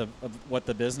days of what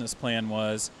the business plan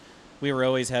was. We were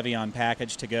always heavy on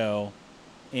package to go,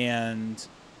 and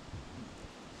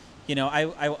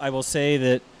I will say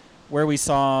that where we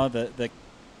saw the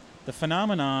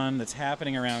phenomenon that's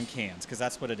happening around cans, because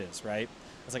that's what it is, right?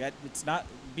 It's like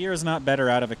beer is not better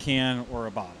out of a can or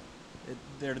a bottle.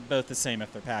 They're both the same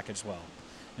if they're packaged well.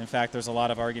 In fact, there's a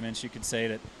lot of arguments you could say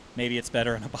that maybe it's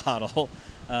better in a bottle,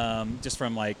 just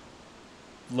from like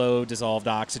low dissolved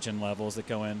oxygen levels that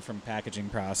go in from packaging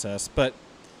process. But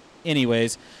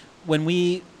anyways, when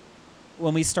we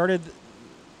started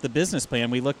the business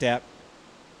plan, we looked at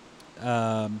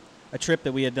a trip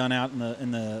that we had done out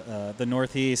in the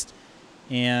Northeast,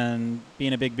 and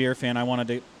being a big beer fan, I wanted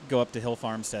to go up to Hill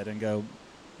Farmstead and go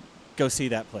see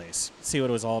that place, see what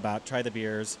it was all about, try the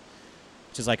beers,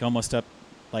 which is like almost up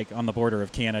like on the border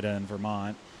of Canada and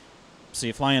Vermont. So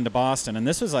you fly into Boston, and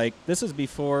this was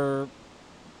before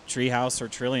Treehouse or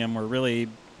Trillium were really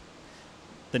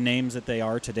the names that they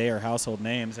are today, are household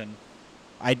names, and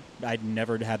I'd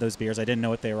never had those beers. I didn't know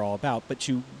what they were all about, but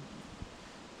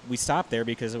we stopped there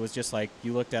because it was just like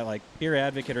you looked at like Beer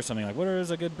Advocate or something, like what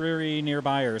is a good brewery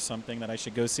nearby or something that I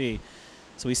should go see.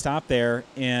 So we stopped there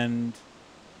and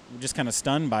we're just kind of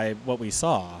stunned by what we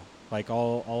saw. Like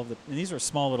all of the, and these were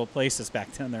small little places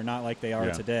back then. They're not like they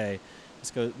are today.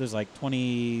 There's like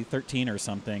 2013 or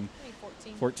something.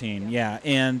 2014. Yeah.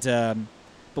 And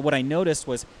but what I noticed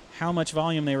was how much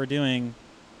volume they were doing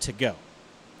to go.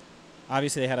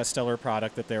 Obviously, they had a stellar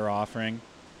product that they were offering,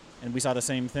 and we saw the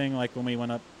same thing like when we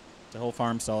went up to Whole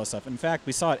Farms, all this stuff. In fact,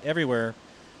 we saw it everywhere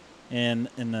in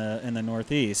the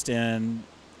Northeast, and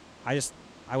I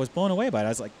was blown away by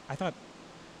it. I thought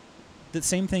the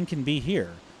same thing can be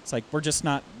here. It's like we're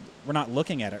not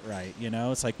looking at it right,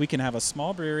 It's like we can have a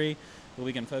small brewery, but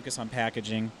we can focus on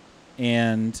packaging,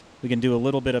 and we can do a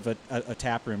little bit of a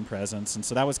tap room presence. And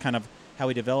so that was kind of how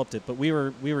we developed it. But we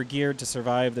were geared to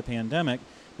survive the pandemic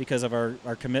because of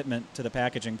our commitment to the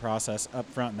packaging process up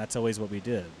front, and that's always what we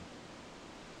did.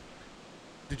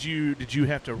 Did you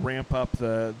have to ramp up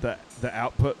the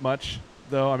output much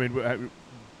though? I mean,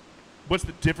 what's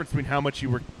the difference between how much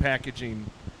you were packaging,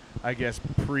 I guess,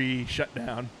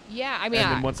 pre-shutdown? Yeah, I mean,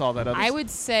 and then once all that other I would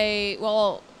say,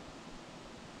 well,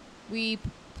 we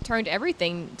turned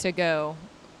everything to go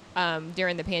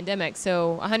during the pandemic.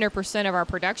 So 100% of our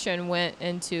production went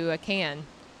into a can.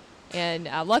 And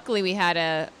luckily we had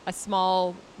a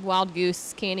small Wild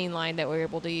Goose canning line that we were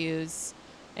able to use.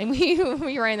 And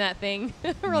we ran that thing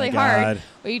really hard.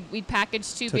 We'd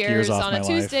package two beers on a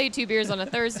Tuesday, 2 beers on a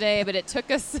Thursday, but it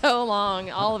took us so long.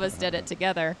 All of us did it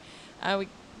together.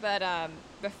 But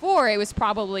before, it was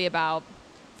probably about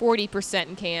 40%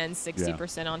 in cans,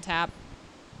 60% on tap.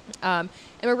 And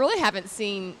we really haven't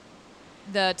seen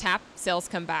the tap sales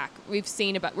come back. We're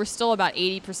still about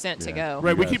 80% to go.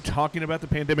 Right, we keep talking about the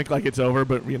pandemic like it's over,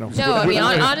 but No, I mean,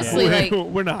 honestly, like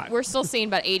we're not. We're still seeing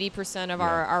about 80% of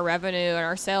our revenue and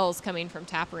our sales coming from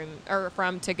tap room or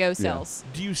from to-go sales.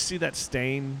 Do you see that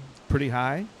staying pretty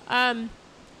high? I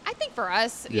think for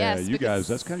us, yes. You guys,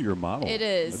 that's kind of your model. It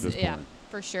is, at this yeah, point.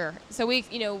 for sure. So we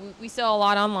sell a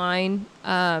lot online,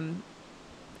 but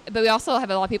we also have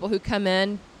a lot of people who come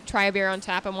in, try a beer on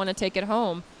tap, and want to take it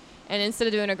home. And instead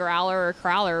of doing a growler or a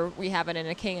crowler, we have it in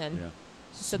a can. Yeah.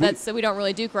 So we don't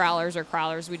really do growlers or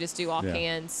crowlers. We just do all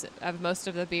cans of most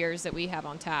of the beers that we have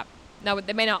on tap. Now,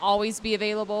 they may not always be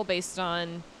available based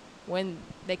on when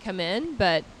they come in,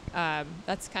 but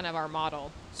that's kind of our model.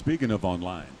 Speaking of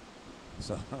online,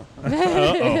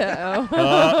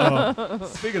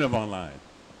 speaking of online,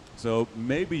 so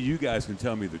maybe you guys can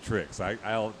tell me the tricks.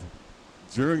 I'll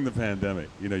during the pandemic,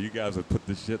 you guys would put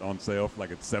this shit on sale for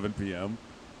like at 7 p.m.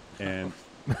 and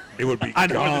it would be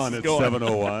gone at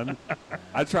 7:01.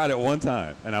 I tried it one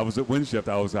time, and I was at Windshift.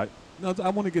 I was like, no, I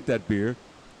want to get that beer.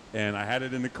 And I had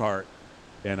it in the cart,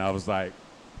 and I was like,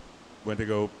 went to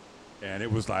go, and it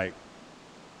was like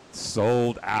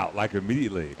sold out, like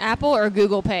immediately. Apple or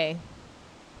Google Pay?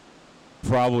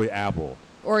 Probably Apple.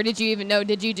 Or did you even know?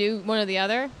 Did you do one or the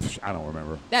other? I don't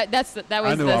remember. That was.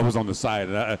 I knew I was on the side.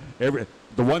 And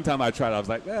the one time I tried, I was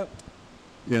like, well,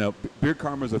 beer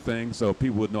karma's a thing, so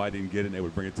people would know I didn't get it, and they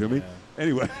would bring it to me.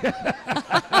 Anyway.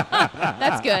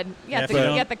 That's good. You got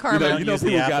the karma. Use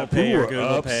the Apple Pay or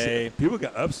Google Pay. People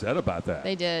got upset about that.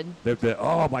 They did. They're,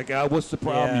 oh my God, what's the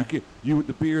problem? Yeah.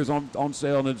 The beer's on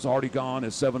sale and it's already gone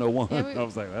at 7:01. Yeah, I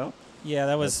was like, well.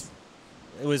 Yeah, it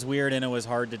was weird, and it was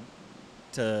hard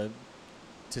to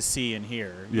see and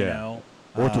hear. You know?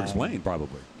 Or to explain,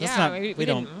 probably. Yeah, we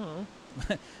don't.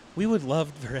 We would love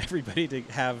for everybody to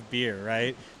have beer,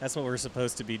 right? That's what we're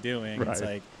supposed to be doing.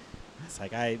 Right.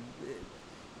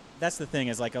 That's the thing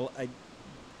is like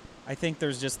I think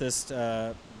there's just this.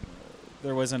 There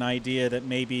was an idea that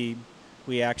maybe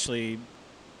we actually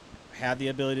had the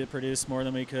ability to produce more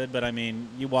than we could, but I mean,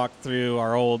 you walk through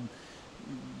our old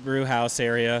brew house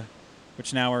area,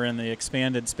 which now we're in the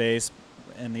expanded space,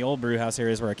 and the old brew house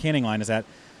area is where our canning line is at.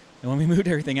 And when we moved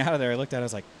everything out of there, I looked at it, I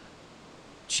was like,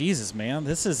 Jesus, man,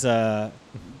 this is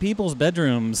people's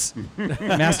bedrooms.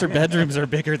 Master bedrooms are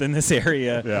bigger than this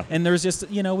area. Yeah. And there's just,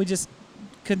 we just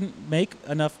couldn't make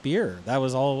enough beer. That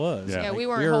was all it was. Yeah. Yeah, we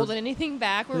weren't holding anything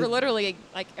back. We were literally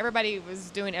like everybody was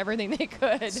doing everything they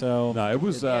could. So no, it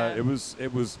was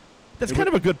That's kind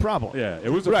of a good problem. Yeah, it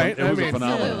was Right, it was I a mean,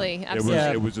 phenomenon. Absolutely,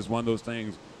 absolutely. It was just one of those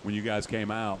things when you guys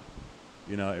came out.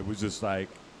 It was just like,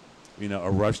 a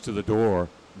rush to the door,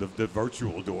 the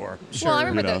virtual door. Sure. Well, I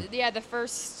remember the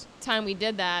first time we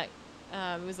did that,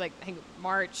 it was like I think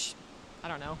March, I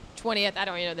don't know, 20th. I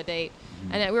don't even know the date.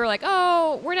 Mm-hmm. And we were like,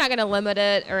 oh, we're not going to limit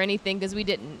it or anything because we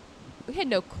had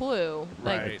no clue.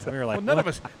 Right. We were like, none of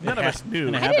what? us knew.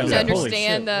 And it I happened. didn't Holy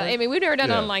understand shit, I mean, we've never done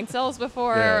Yeah. online sales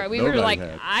before. Yeah, We were nobody like,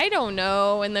 had. I don't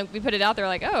know. And then we put it out there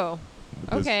like, oh,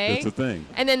 okay. It's a thing.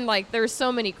 And then there's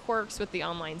so many quirks with the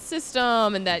online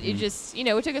system and that it just, it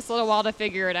took us a little while to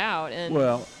figure it out. And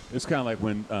Well, it's kind of like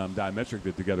when Diametric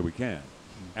did Together We Can.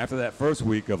 After that first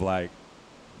week of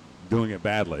doing it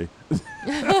badly,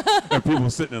 and people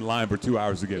sitting in line for 2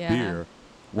 hours to get Yeah. beer,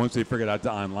 once they figured out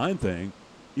the online thing,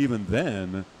 even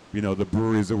then, the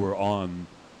breweries that were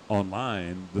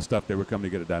online, the stuff they were coming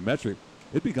to get at Diametric,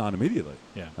 it'd be gone immediately.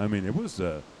 Yeah. I mean, it was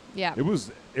yeah. it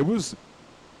was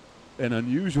an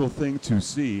unusual thing to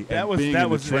see. That and was being that in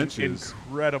was the an trenches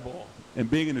incredible and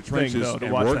being in the thing trenches though to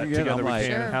and watch that working it. together I'm we like,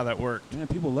 can Sure. and how that worked. man,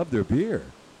 people love their beer.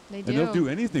 They do. And they'll do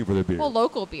anything for their beer. Well,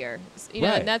 local beer. Right.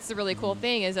 And that's the really cool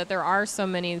thing is that there are so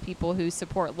many people who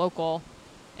support local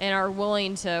and are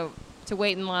willing to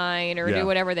wait in line or Yeah. do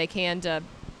whatever they can to.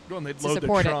 Go and they'd To load the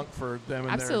support it. trunk for them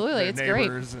and Absolutely, their it's great.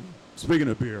 neighbors. And Speaking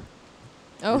of beer,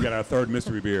 Oh, we got our third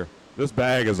mystery beer. This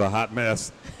bag is a hot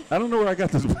mess. I don't know where I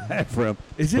got this bag from.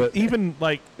 is but it even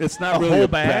like It's not a really whole a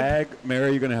bag?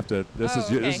 Mary, you're gonna have to. This Oh, is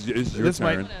your, okay. this is your this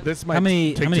turn. might How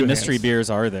many take two mystery hands. beers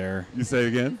are there? You say it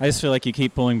again. I just feel like you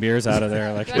keep pulling beers out of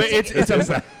there. Like Do I Wait,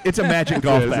 it's a magic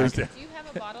golf bag. do you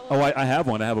have a bottle? Oh, I have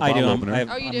one. I have a I bottle do. opener. I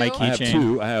have Oh, you on my do? I have keychain.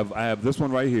 two. I have this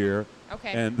one right here.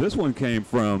 Okay. And this one came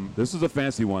from. This is a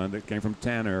fancy one that came from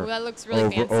Tanner. Well, that looks really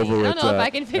over- fancy. over I don't at, know if uh, I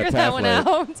can figure at that one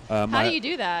Pathway. out. How My- do you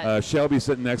do that? Shelby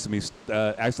sitting next to me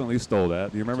accidentally stole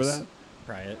that. Do you remember that?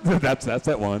 Try it. that's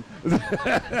that one.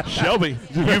 Shelby,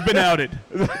 you've been outed.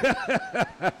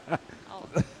 Oh.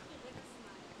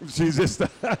 She's just.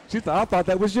 She thought I thought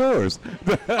that was yours.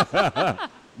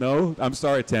 No, I'm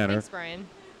sorry, Tanner. Thanks, Brian.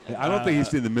 I don't think he's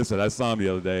seen the miss it. I saw him the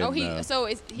other day. Oh, and, he so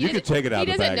is he you can doesn't- take it out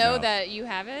He of the doesn't bag know now. that you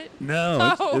have it.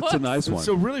 No, Oh, it's a nice one.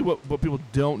 So really, what people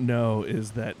don't know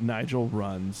is that Nigel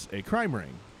runs a crime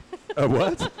ring,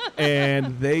 What?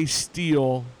 and they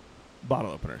steal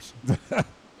bottle openers.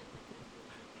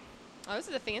 Oh, this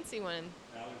is a fancy one.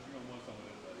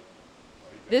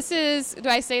 This is. Do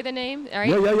I say the name? All right.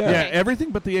 Yeah. Yeah, Okay.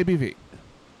 everything but the ABV.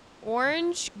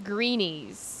 Orange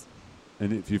Greenies.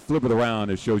 And if you flip it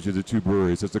around, it shows you the two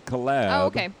breweries. It's a collab. Oh,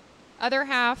 okay. Other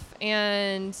half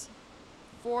and is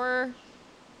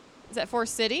that For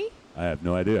City? I have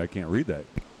no idea. I can't read that.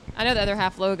 I know the other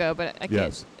half logo, but I can't.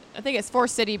 Yes. I think it's For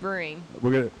City Brewing. We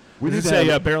Is need this to a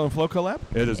have- Barrel and Flow collab?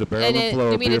 It is a barrel And and flow.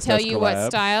 do you mean to beer tell fest you what collab.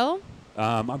 style?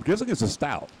 I'm guessing it's a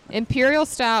stout. Imperial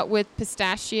Stout with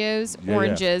pistachios, Yeah,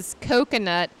 oranges,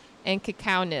 coconut, and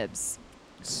cacao nibs.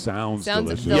 Sounds Sounds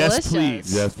delicious. Yes, delicious.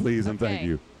 please. Yes, please, and thank Okay.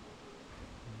 you.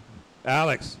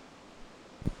 Alex,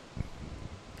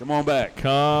 come on back.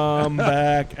 Come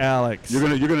back, Alex. You're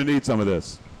gonna need some of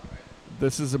this.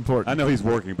 This is important. I know he's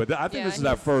working, but I think Yeah, this is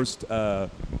our first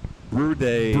brew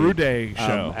day. Brew day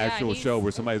show. Actual Yeah, show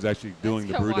where somebody's actually doing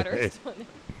the Let's go brew day. water.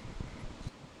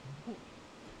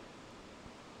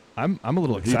 I'm a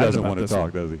little He excited doesn't about want to this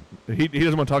talk, one. does he? He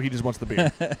doesn't want to talk. He just wants the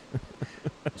beer.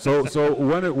 So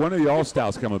when are y'all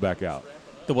stouts coming back out?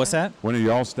 The what's that? When are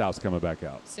y'all stouts coming back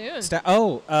out? Soon.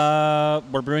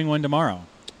 We're brewing one tomorrow.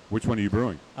 Which one are you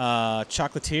brewing?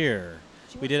 Chocolatier.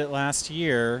 We did it last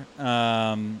year.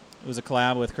 It was a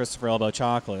collab with Christopher Elbow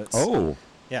Chocolates. Oh,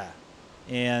 Yeah.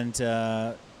 And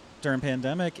during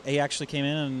pandemic, he actually came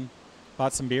in and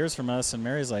bought some beers from us, and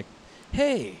Mary's like,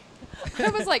 hey. I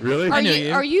was like, Really? Are I knew you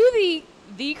you. are you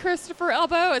the Christopher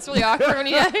Elbow? It's really awkward when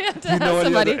you have to you have know any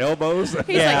somebody. other elbows?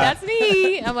 He's Yeah. like, that's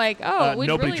me. I'm like, oh, we'd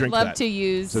nobody really drink love that. to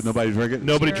use. So nobody drink it?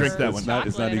 Nobody your drink that one. It's not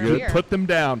any chocolate or good? beer. Put them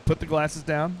down. Put the glasses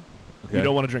down. Okay. You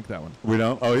don't want to drink that one. We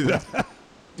don't? Oh, is that?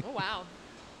 Oh wow.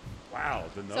 Wow.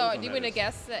 The nose So on do you that want to is-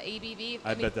 guess the ABV?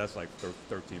 I bet that's like 13%.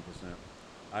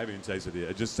 I haven't even tasted it.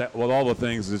 It just with all the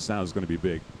things, it sounds going to be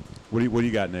big. What do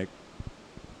you got, Nick?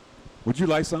 Would you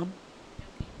like some?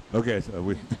 Okay. So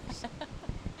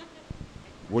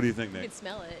what do you think, You Nick? can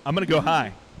smell it. I'm going to go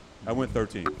high. I went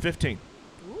 13. 15.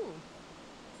 Ooh.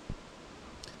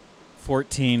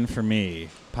 14 for me,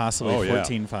 possibly Oh, yeah.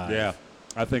 14.5. Yeah.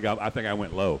 I think I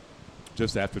went low.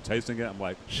 Just after tasting it, I'm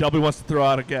like, Shelby wants to throw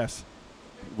out a guess.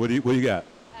 what do you got?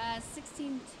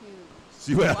 16.2.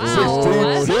 See what?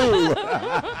 Wow. 16.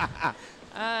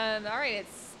 All right,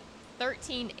 it's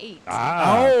 13.8.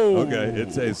 Ah, Oh. okay.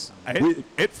 It's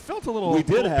It felt a little. we did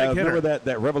little big have, hitter. remember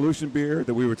that Revolution beer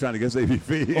that we were trying to guess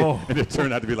ABV? Oh. And it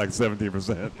turned out to be like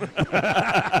 17%.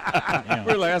 Yeah.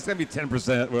 We were like, that's going to be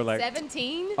 10%. We are like,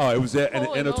 17? oh, it was in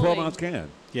Holy a moly. 12-ounce can.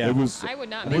 Yeah. It was, I would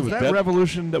not I make think Was it that was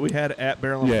Revolution that we had at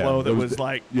Barrel and yeah, Flow that it was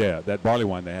like. yeah, that barley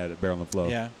wine they had at Barrel and Flow.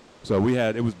 Yeah. So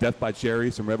it was Death by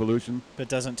Cherry, some Revolution. But it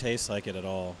doesn't taste like it at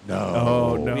all. No.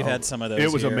 Oh, no. We've had some of those.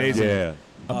 It was here. amazing. Yeah.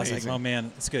 I was like, Amazing. oh,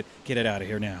 man, it's good. Get it out of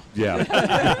here now.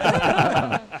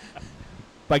 Yeah.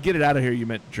 By get it out of here, you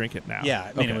meant drink it now. Yeah, I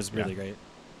mean, Okay, it was really yeah. great.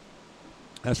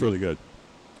 That's really good.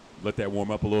 Let that warm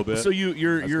up a little bit. So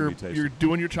you're That's gonna be tasty. you're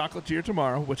doing your chocolatier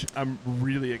tomorrow, which I'm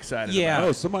really excited Yeah. about.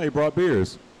 Oh, somebody brought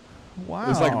beers. Wow.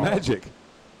 It's like magic.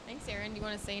 Thanks, Aaron. Do you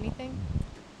want to say anything?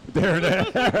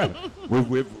 There.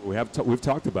 We've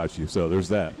talked about you, so there's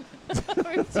that.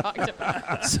 We've talked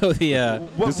about it. So the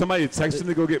Did somebody text him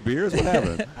to go get beers? What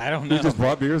happened? I don't He know. just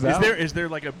brought beers out. Is there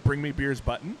like a bring me beers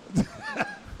button?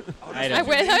 I I don't-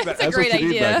 went, that's a That's what great you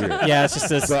need back idea. here. yeah, it's just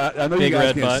this So I know big you guys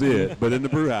red can't button. see it, but in the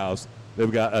brew house,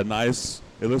 they've got a nice.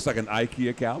 It looks like an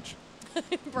IKEA couch.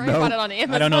 Brian No. bought it on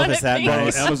Amazon. I don't know if it's I that think. From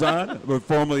nice. Amazon, but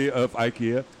formerly of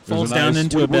IKEA. There's Folds a down nice-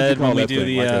 into what- a what do you bed call when we that do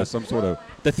thing? the, Like some sort of.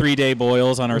 The 3-day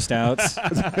boils on our stouts.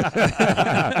 They've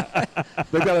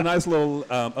got a nice little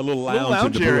a little lounge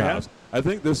in the brew area. house. I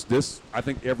think I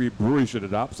think every brewery should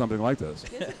adopt something like this.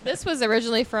 This was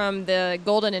originally from the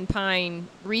Golden and Pine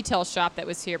retail shop that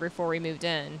was here before we moved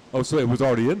in. Oh, so it was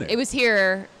already in there. It was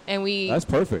here, and That's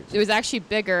perfect. it was actually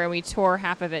bigger, and we tore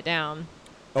half of it down.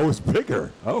 Oh, it's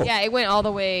bigger. Oh, Yeah, it went all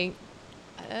the way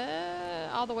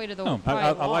to the. Oh. probably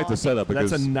I like the wall. setup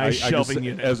because That's a nice I shelving just,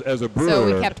 unit. As a brewer,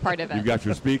 So we kept part of it. You've got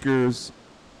your speakers.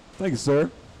 Thank you,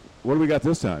 sir. What do we got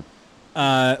this time?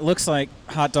 Looks like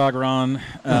Hot Dog Ron. He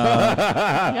We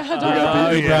got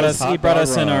brought yes, us. He Hot brought Dog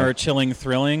us in Ron. our Chilling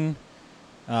Thrilling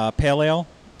pale ale.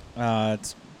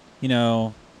 It's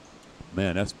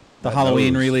Man, that's the that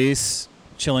Halloween nose. release.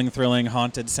 Chilling Thrilling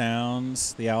Haunted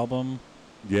Sounds, the album.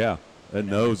 Yeah, that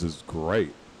nose is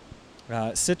great.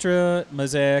 Citra,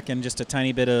 Mosaic, and just a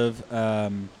tiny bit of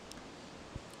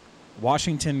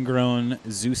Washington-grown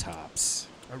Zeus hops.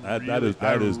 That is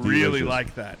I really delicious.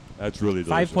 like that. That's really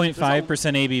delicious. 5.5%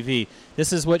 ABV.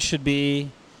 This is what should be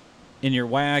in your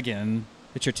wagon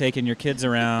that you're taking your kids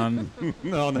around On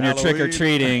when you're trick or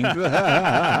treating.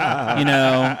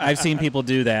 I've seen people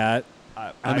do that.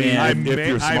 I mean, if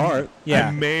you're smart, Yeah.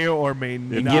 I may or may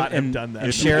And not give- have and done that.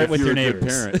 if share it with you're your a good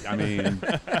neighbors. parent, I mean,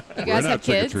 You we're guys not have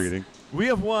trick or kids? treating. We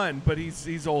have one, but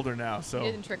he's older now, so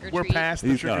He didn't trick or we're treat. past the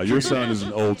He's, trick or your treat. son is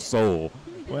an old soul,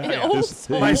 An old This-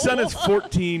 soul. My son is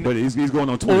 14 but he's going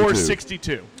on 22. or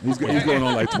 62. He's going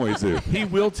on like 22. He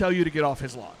will tell you to get off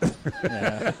his lawn.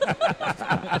 Yeah.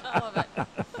 I love it.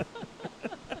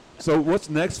 So what's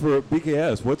next for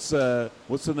BKS? What's the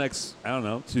next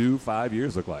 2-5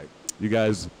 years look like? You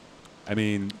guys, I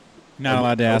mean, Not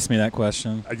allowed to ask me that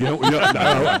question. no,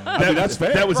 I mean, that's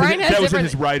fair. That was Brian in, has that was in different-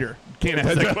 his rider. Can't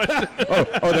ask that question.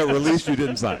 oh, that release you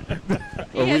didn't sign.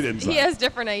 Or we didn't sign. He has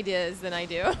different ideas than I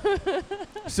do.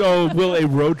 So will a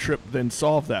road trip then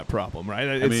solve that problem, right?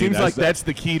 It mean, seems like that's that's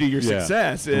the key to your Yeah.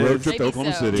 success. Road Is trip to Maybe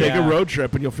Oklahoma so. City. take Yeah. a road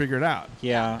trip and you'll figure it out.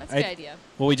 Yeah. That's a good idea.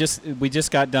 Well, we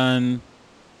just got done.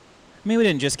 I mean, we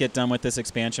didn't just get done with this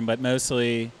expansion, but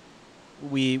mostly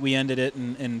we ended it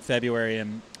in February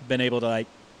and been able to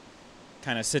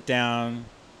kind of sit down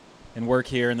and work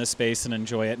here in this space and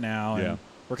enjoy it now. And Yeah.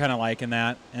 we're kind of liking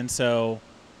that. And so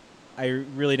I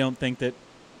really don't think that.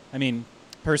 I mean,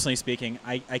 personally speaking,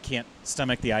 I can't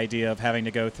stomach the idea of having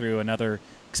to go through another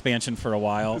expansion for a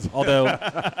while. Although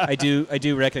I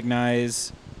do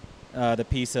recognize the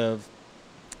piece of,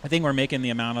 I think we're making the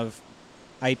amount of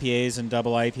IPAs and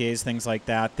double IPAs, things like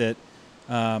that, that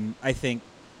I think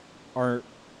are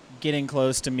getting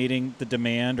close to meeting the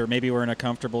demand, or maybe we're in a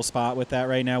comfortable spot with that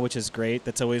right now, which is great.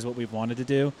 That's always what we've wanted to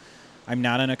do. I'm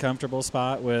not in a comfortable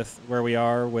spot with where we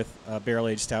are with a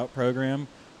barrel-aged stout program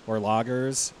or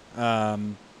lagers.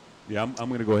 Yeah, I'm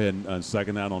going to go ahead and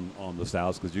second that on the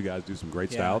stouts, because you guys do some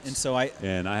great stouts. And so I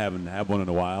haven't had one in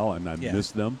a while, and I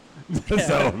missed them.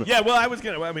 Yeah, well,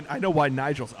 I mean, I know why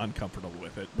Nigel's uncomfortable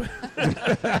with it,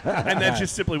 and that's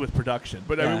just simply with production.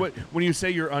 But I mean, when you say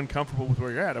you're uncomfortable with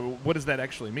where you're at, I mean, what does that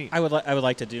actually mean? I would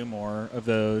like to do more of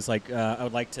those. Like I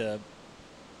would like to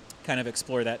kind of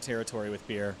explore that territory with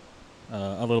beer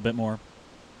a little bit more.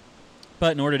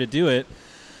 But in order to do it,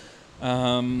 we're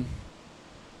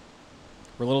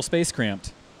a little space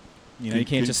cramped. You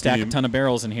can't just stack a ton of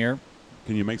barrels in here.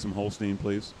 Can you make some Holstein,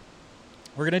 please?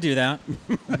 We're going to do that.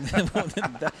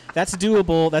 That's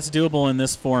doable. That's doable in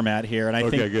this format here. And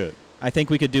I think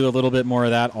we could do a little bit more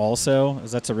of that also,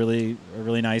 as that's a really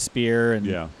nice beer. And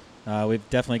we've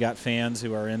definitely got fans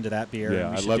who are into that beer. Yeah,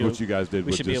 I love what you guys did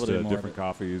with just different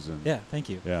coffees. And yeah, thank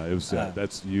you. Yeah, it was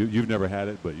that's you've never had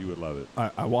it, but you would love it.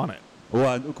 I want it.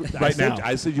 Well,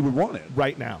 I said you would want it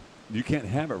right now. You can't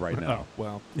have it right now. Oh,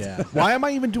 well. Yeah. Why am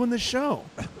I even doing this show?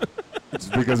 It's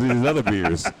because of these other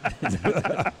beers.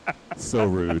 So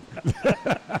rude.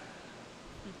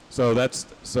 So that's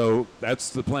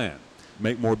the plan.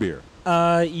 Make more beer.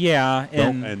 Yeah.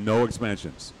 And no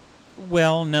expansions.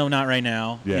 Well, no, not right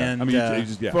now. Yeah. And, I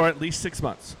mean, for at least 6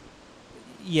 months.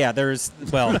 Yeah, there's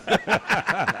not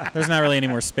really any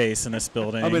more space in this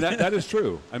building. I mean, that is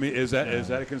true. I mean, is that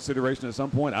a consideration at some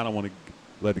point? I don't want to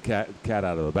let the cat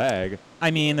out of the bag.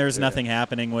 I mean, there's nothing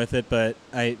happening with it, but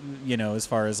as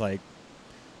far as like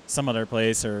some other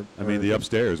place or the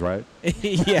upstairs, right?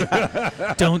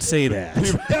 Yeah. Don't say that.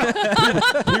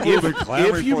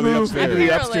 If you move into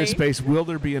the upstairs space, will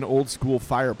there be an old school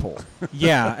fire pole?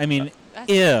 Yeah, I mean,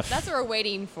 that's what we're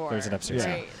waiting for. There's an upstairs.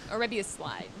 Right. Or maybe a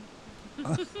slide.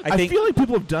 I feel like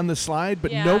people have done the slide,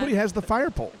 but nobody has the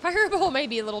fire pole. Fire pole may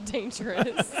be a little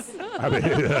dangerous. I mean,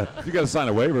 you got to sign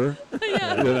a waiver.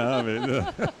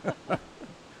 Yeah.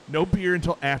 No beer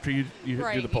until after you do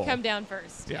the pole. You come down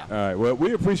first. Yeah. All right. Well,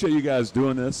 we appreciate you guys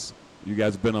doing this. You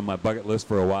guys have been on my bucket list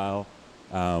for a while.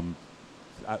 I'm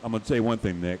going to tell you one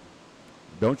thing, Nick.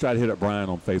 Don't try to hit up Brian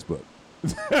on Facebook.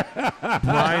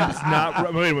 Brian does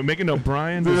not. Wait, make a note.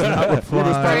 Brian does not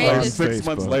reply. Like 6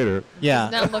 months later. Yeah.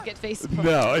 Does not look at Facebook.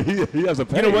 No, he has a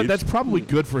page. You know what? That's probably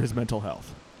good for his mental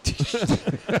health.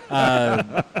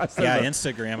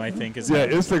 Instagram, I think, is. Yeah,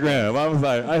 Instagram. I was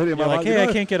like, I hit him. You're like, hey,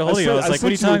 I can't get a hold of you. I was like, what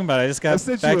are you talking about? I just got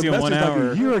back to you in 1 hour.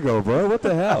 Like a year ago, bro. What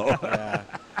the hell? Yeah.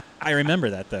 I remember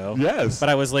that, though. Yes. But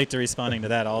I was late to responding to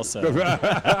that also.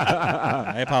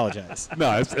 I apologize.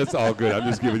 No, it's all good. I'm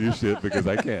just giving you shit because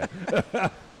I can.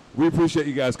 We appreciate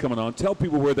you guys coming on. Tell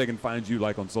people where they can find you,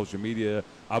 like on social media.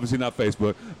 Obviously not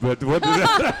Facebook, but what?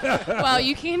 Well,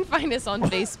 you can find us on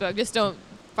Facebook. Just don't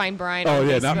find Brian. Oh,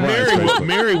 yeah, Facebook. not Brian.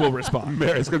 Mary will respond.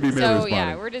 It's going to be Mary So, responding.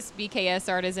 yeah, we're just BKS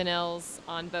Artisanals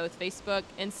on both Facebook,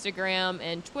 Instagram,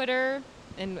 and Twitter,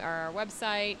 and our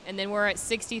website. And then we're at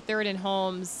 63rd and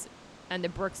Holmes and the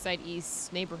Brookside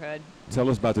East neighborhood. Tell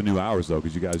us about the new hours, though,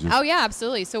 because you guys just... Oh, yeah,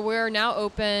 absolutely. So we're now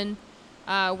open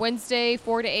Wednesday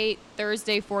 4 to 8,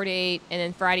 Thursday 4 to 8, and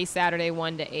then Friday, Saturday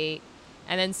 1 to 8.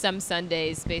 And then some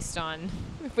Sundays based on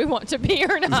if we want to be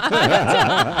or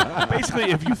not.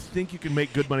 Basically, if you think you can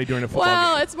make good money during a football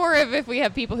Well, game. it's more of if we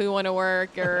have people who want to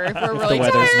work or if we're If really the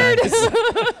weather's tired.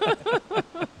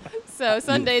 nice. So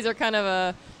Sundays are kind of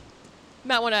a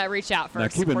might want to reach out first Now,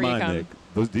 keep in before you mind, come.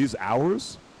 Nick, these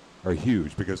hours are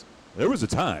huge because there was a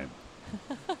time.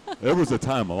 There was a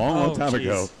time a long time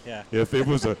ago. Yeah. If it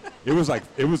was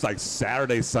like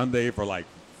Saturday, Sunday for like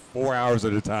 4 hours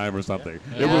at a time or something.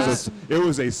 Yeah. It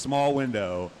was a small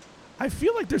window. I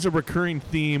feel like there's a recurring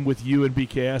theme with you and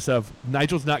BKS of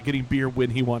Nigel's not getting beer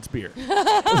when he wants beer.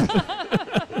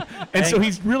 And so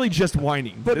he's really just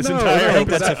whining this I entire think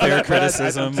that's a fair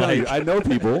criticism. I know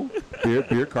people.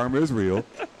 Beer karma is real.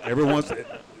 Every once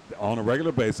on a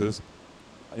regular basis,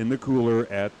 in the cooler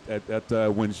at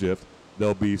Wind Shift,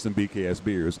 there'll be some BKS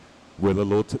beers with a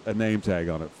little a name tag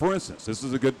on it. For instance, this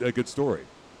is a good story.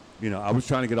 You know, I was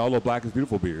trying to get all the Black is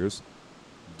Beautiful beers.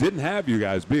 Didn't have you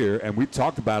guys beer, and we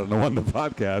talked about it on the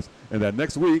podcast. And that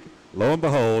next week, lo and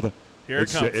behold, Here it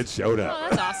comes. It showed Oh,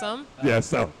 up. that's awesome. Yeah,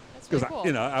 so That's really because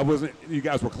cool. I wasn't. You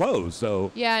guys were closed,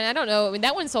 so Yeah, and I don't know. I mean,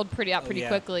 that one sold pretty yeah.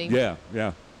 quickly. yeah.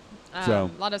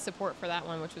 So A lot of support for that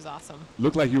one, which was awesome.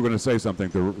 looked like you were going to say something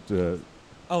to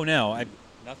Oh no,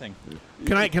 nothing.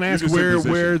 Can I You're ask just in where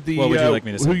position. the What would you like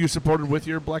me to who say? you supported with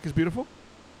your Black is Beautiful?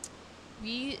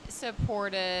 We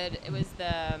supported. It was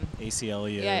the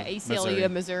ACLU. ACLU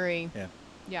of Missouri. Yeah.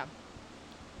 Yeah.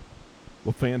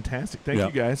 Well, fantastic. Thank Yeah.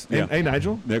 you guys. Yeah. Hey,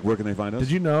 Nigel, Nick, where can they find us?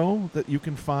 did you know that you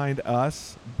can find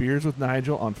us, Beers with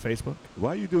Nigel, on Facebook?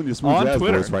 Why are you doing your smooth On jazz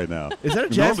Twitter. voice right now? Is that a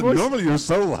jazz normally, voice? Normally you're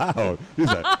so loud. He's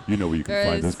like, you know where you can There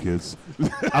find is. us, kids.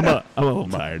 I'm a little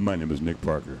tired. My name is Nick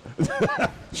Parker.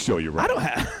 Show you right. I don't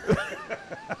have.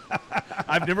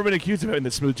 I've never been accused of having the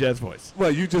smooth jazz voice.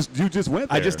 Well, you just went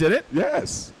there. I just did it?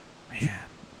 Yes. Man.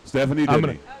 Stephanie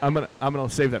did I'm gonna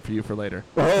save that for you for later.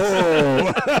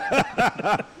 Oh.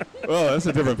 Oh, that's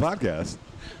a different podcast.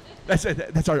 That's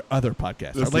our other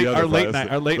podcast. That's Our the other late podcast.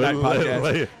 night podcast.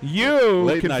 Late- You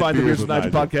Late can night find the Beers Beers with with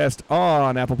Nigel Nigel. podcast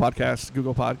on Apple Podcasts,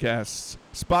 Google Podcasts,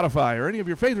 Spotify, or any of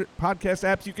your favorite podcast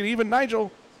apps. You can even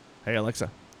Nigel. Hey Alexa,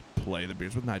 play the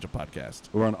Beers with Nigel podcast.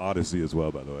 We're on Odyssey as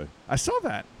well, by the way. I saw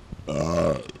that.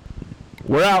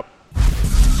 We're out.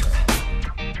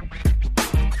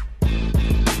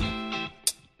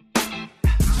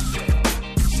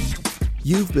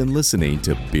 You've been listening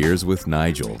to Beers with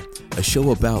Nigel, a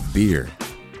show about beer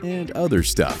and other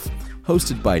stuff,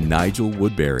 hosted by Nigel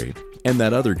Woodbury and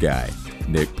that other guy,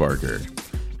 Nick Parker.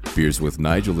 Beers with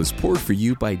Nigel is poured for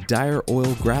you by Dire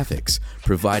Oil Graphics,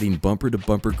 providing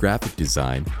bumper-to-bumper graphic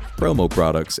design, promo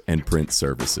products, and print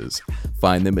services.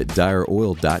 Find them at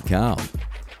direoil.com.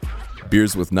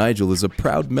 Beers with Nigel is a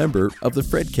proud member of the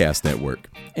Fredcast Network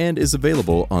and is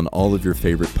available on all of your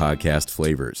favorite podcast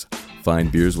flavors.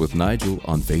 Find Beers with Nigel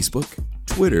on Facebook,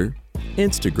 Twitter,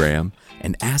 Instagram,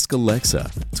 and ask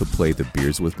Alexa to play the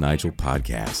Beers with Nigel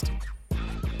podcast.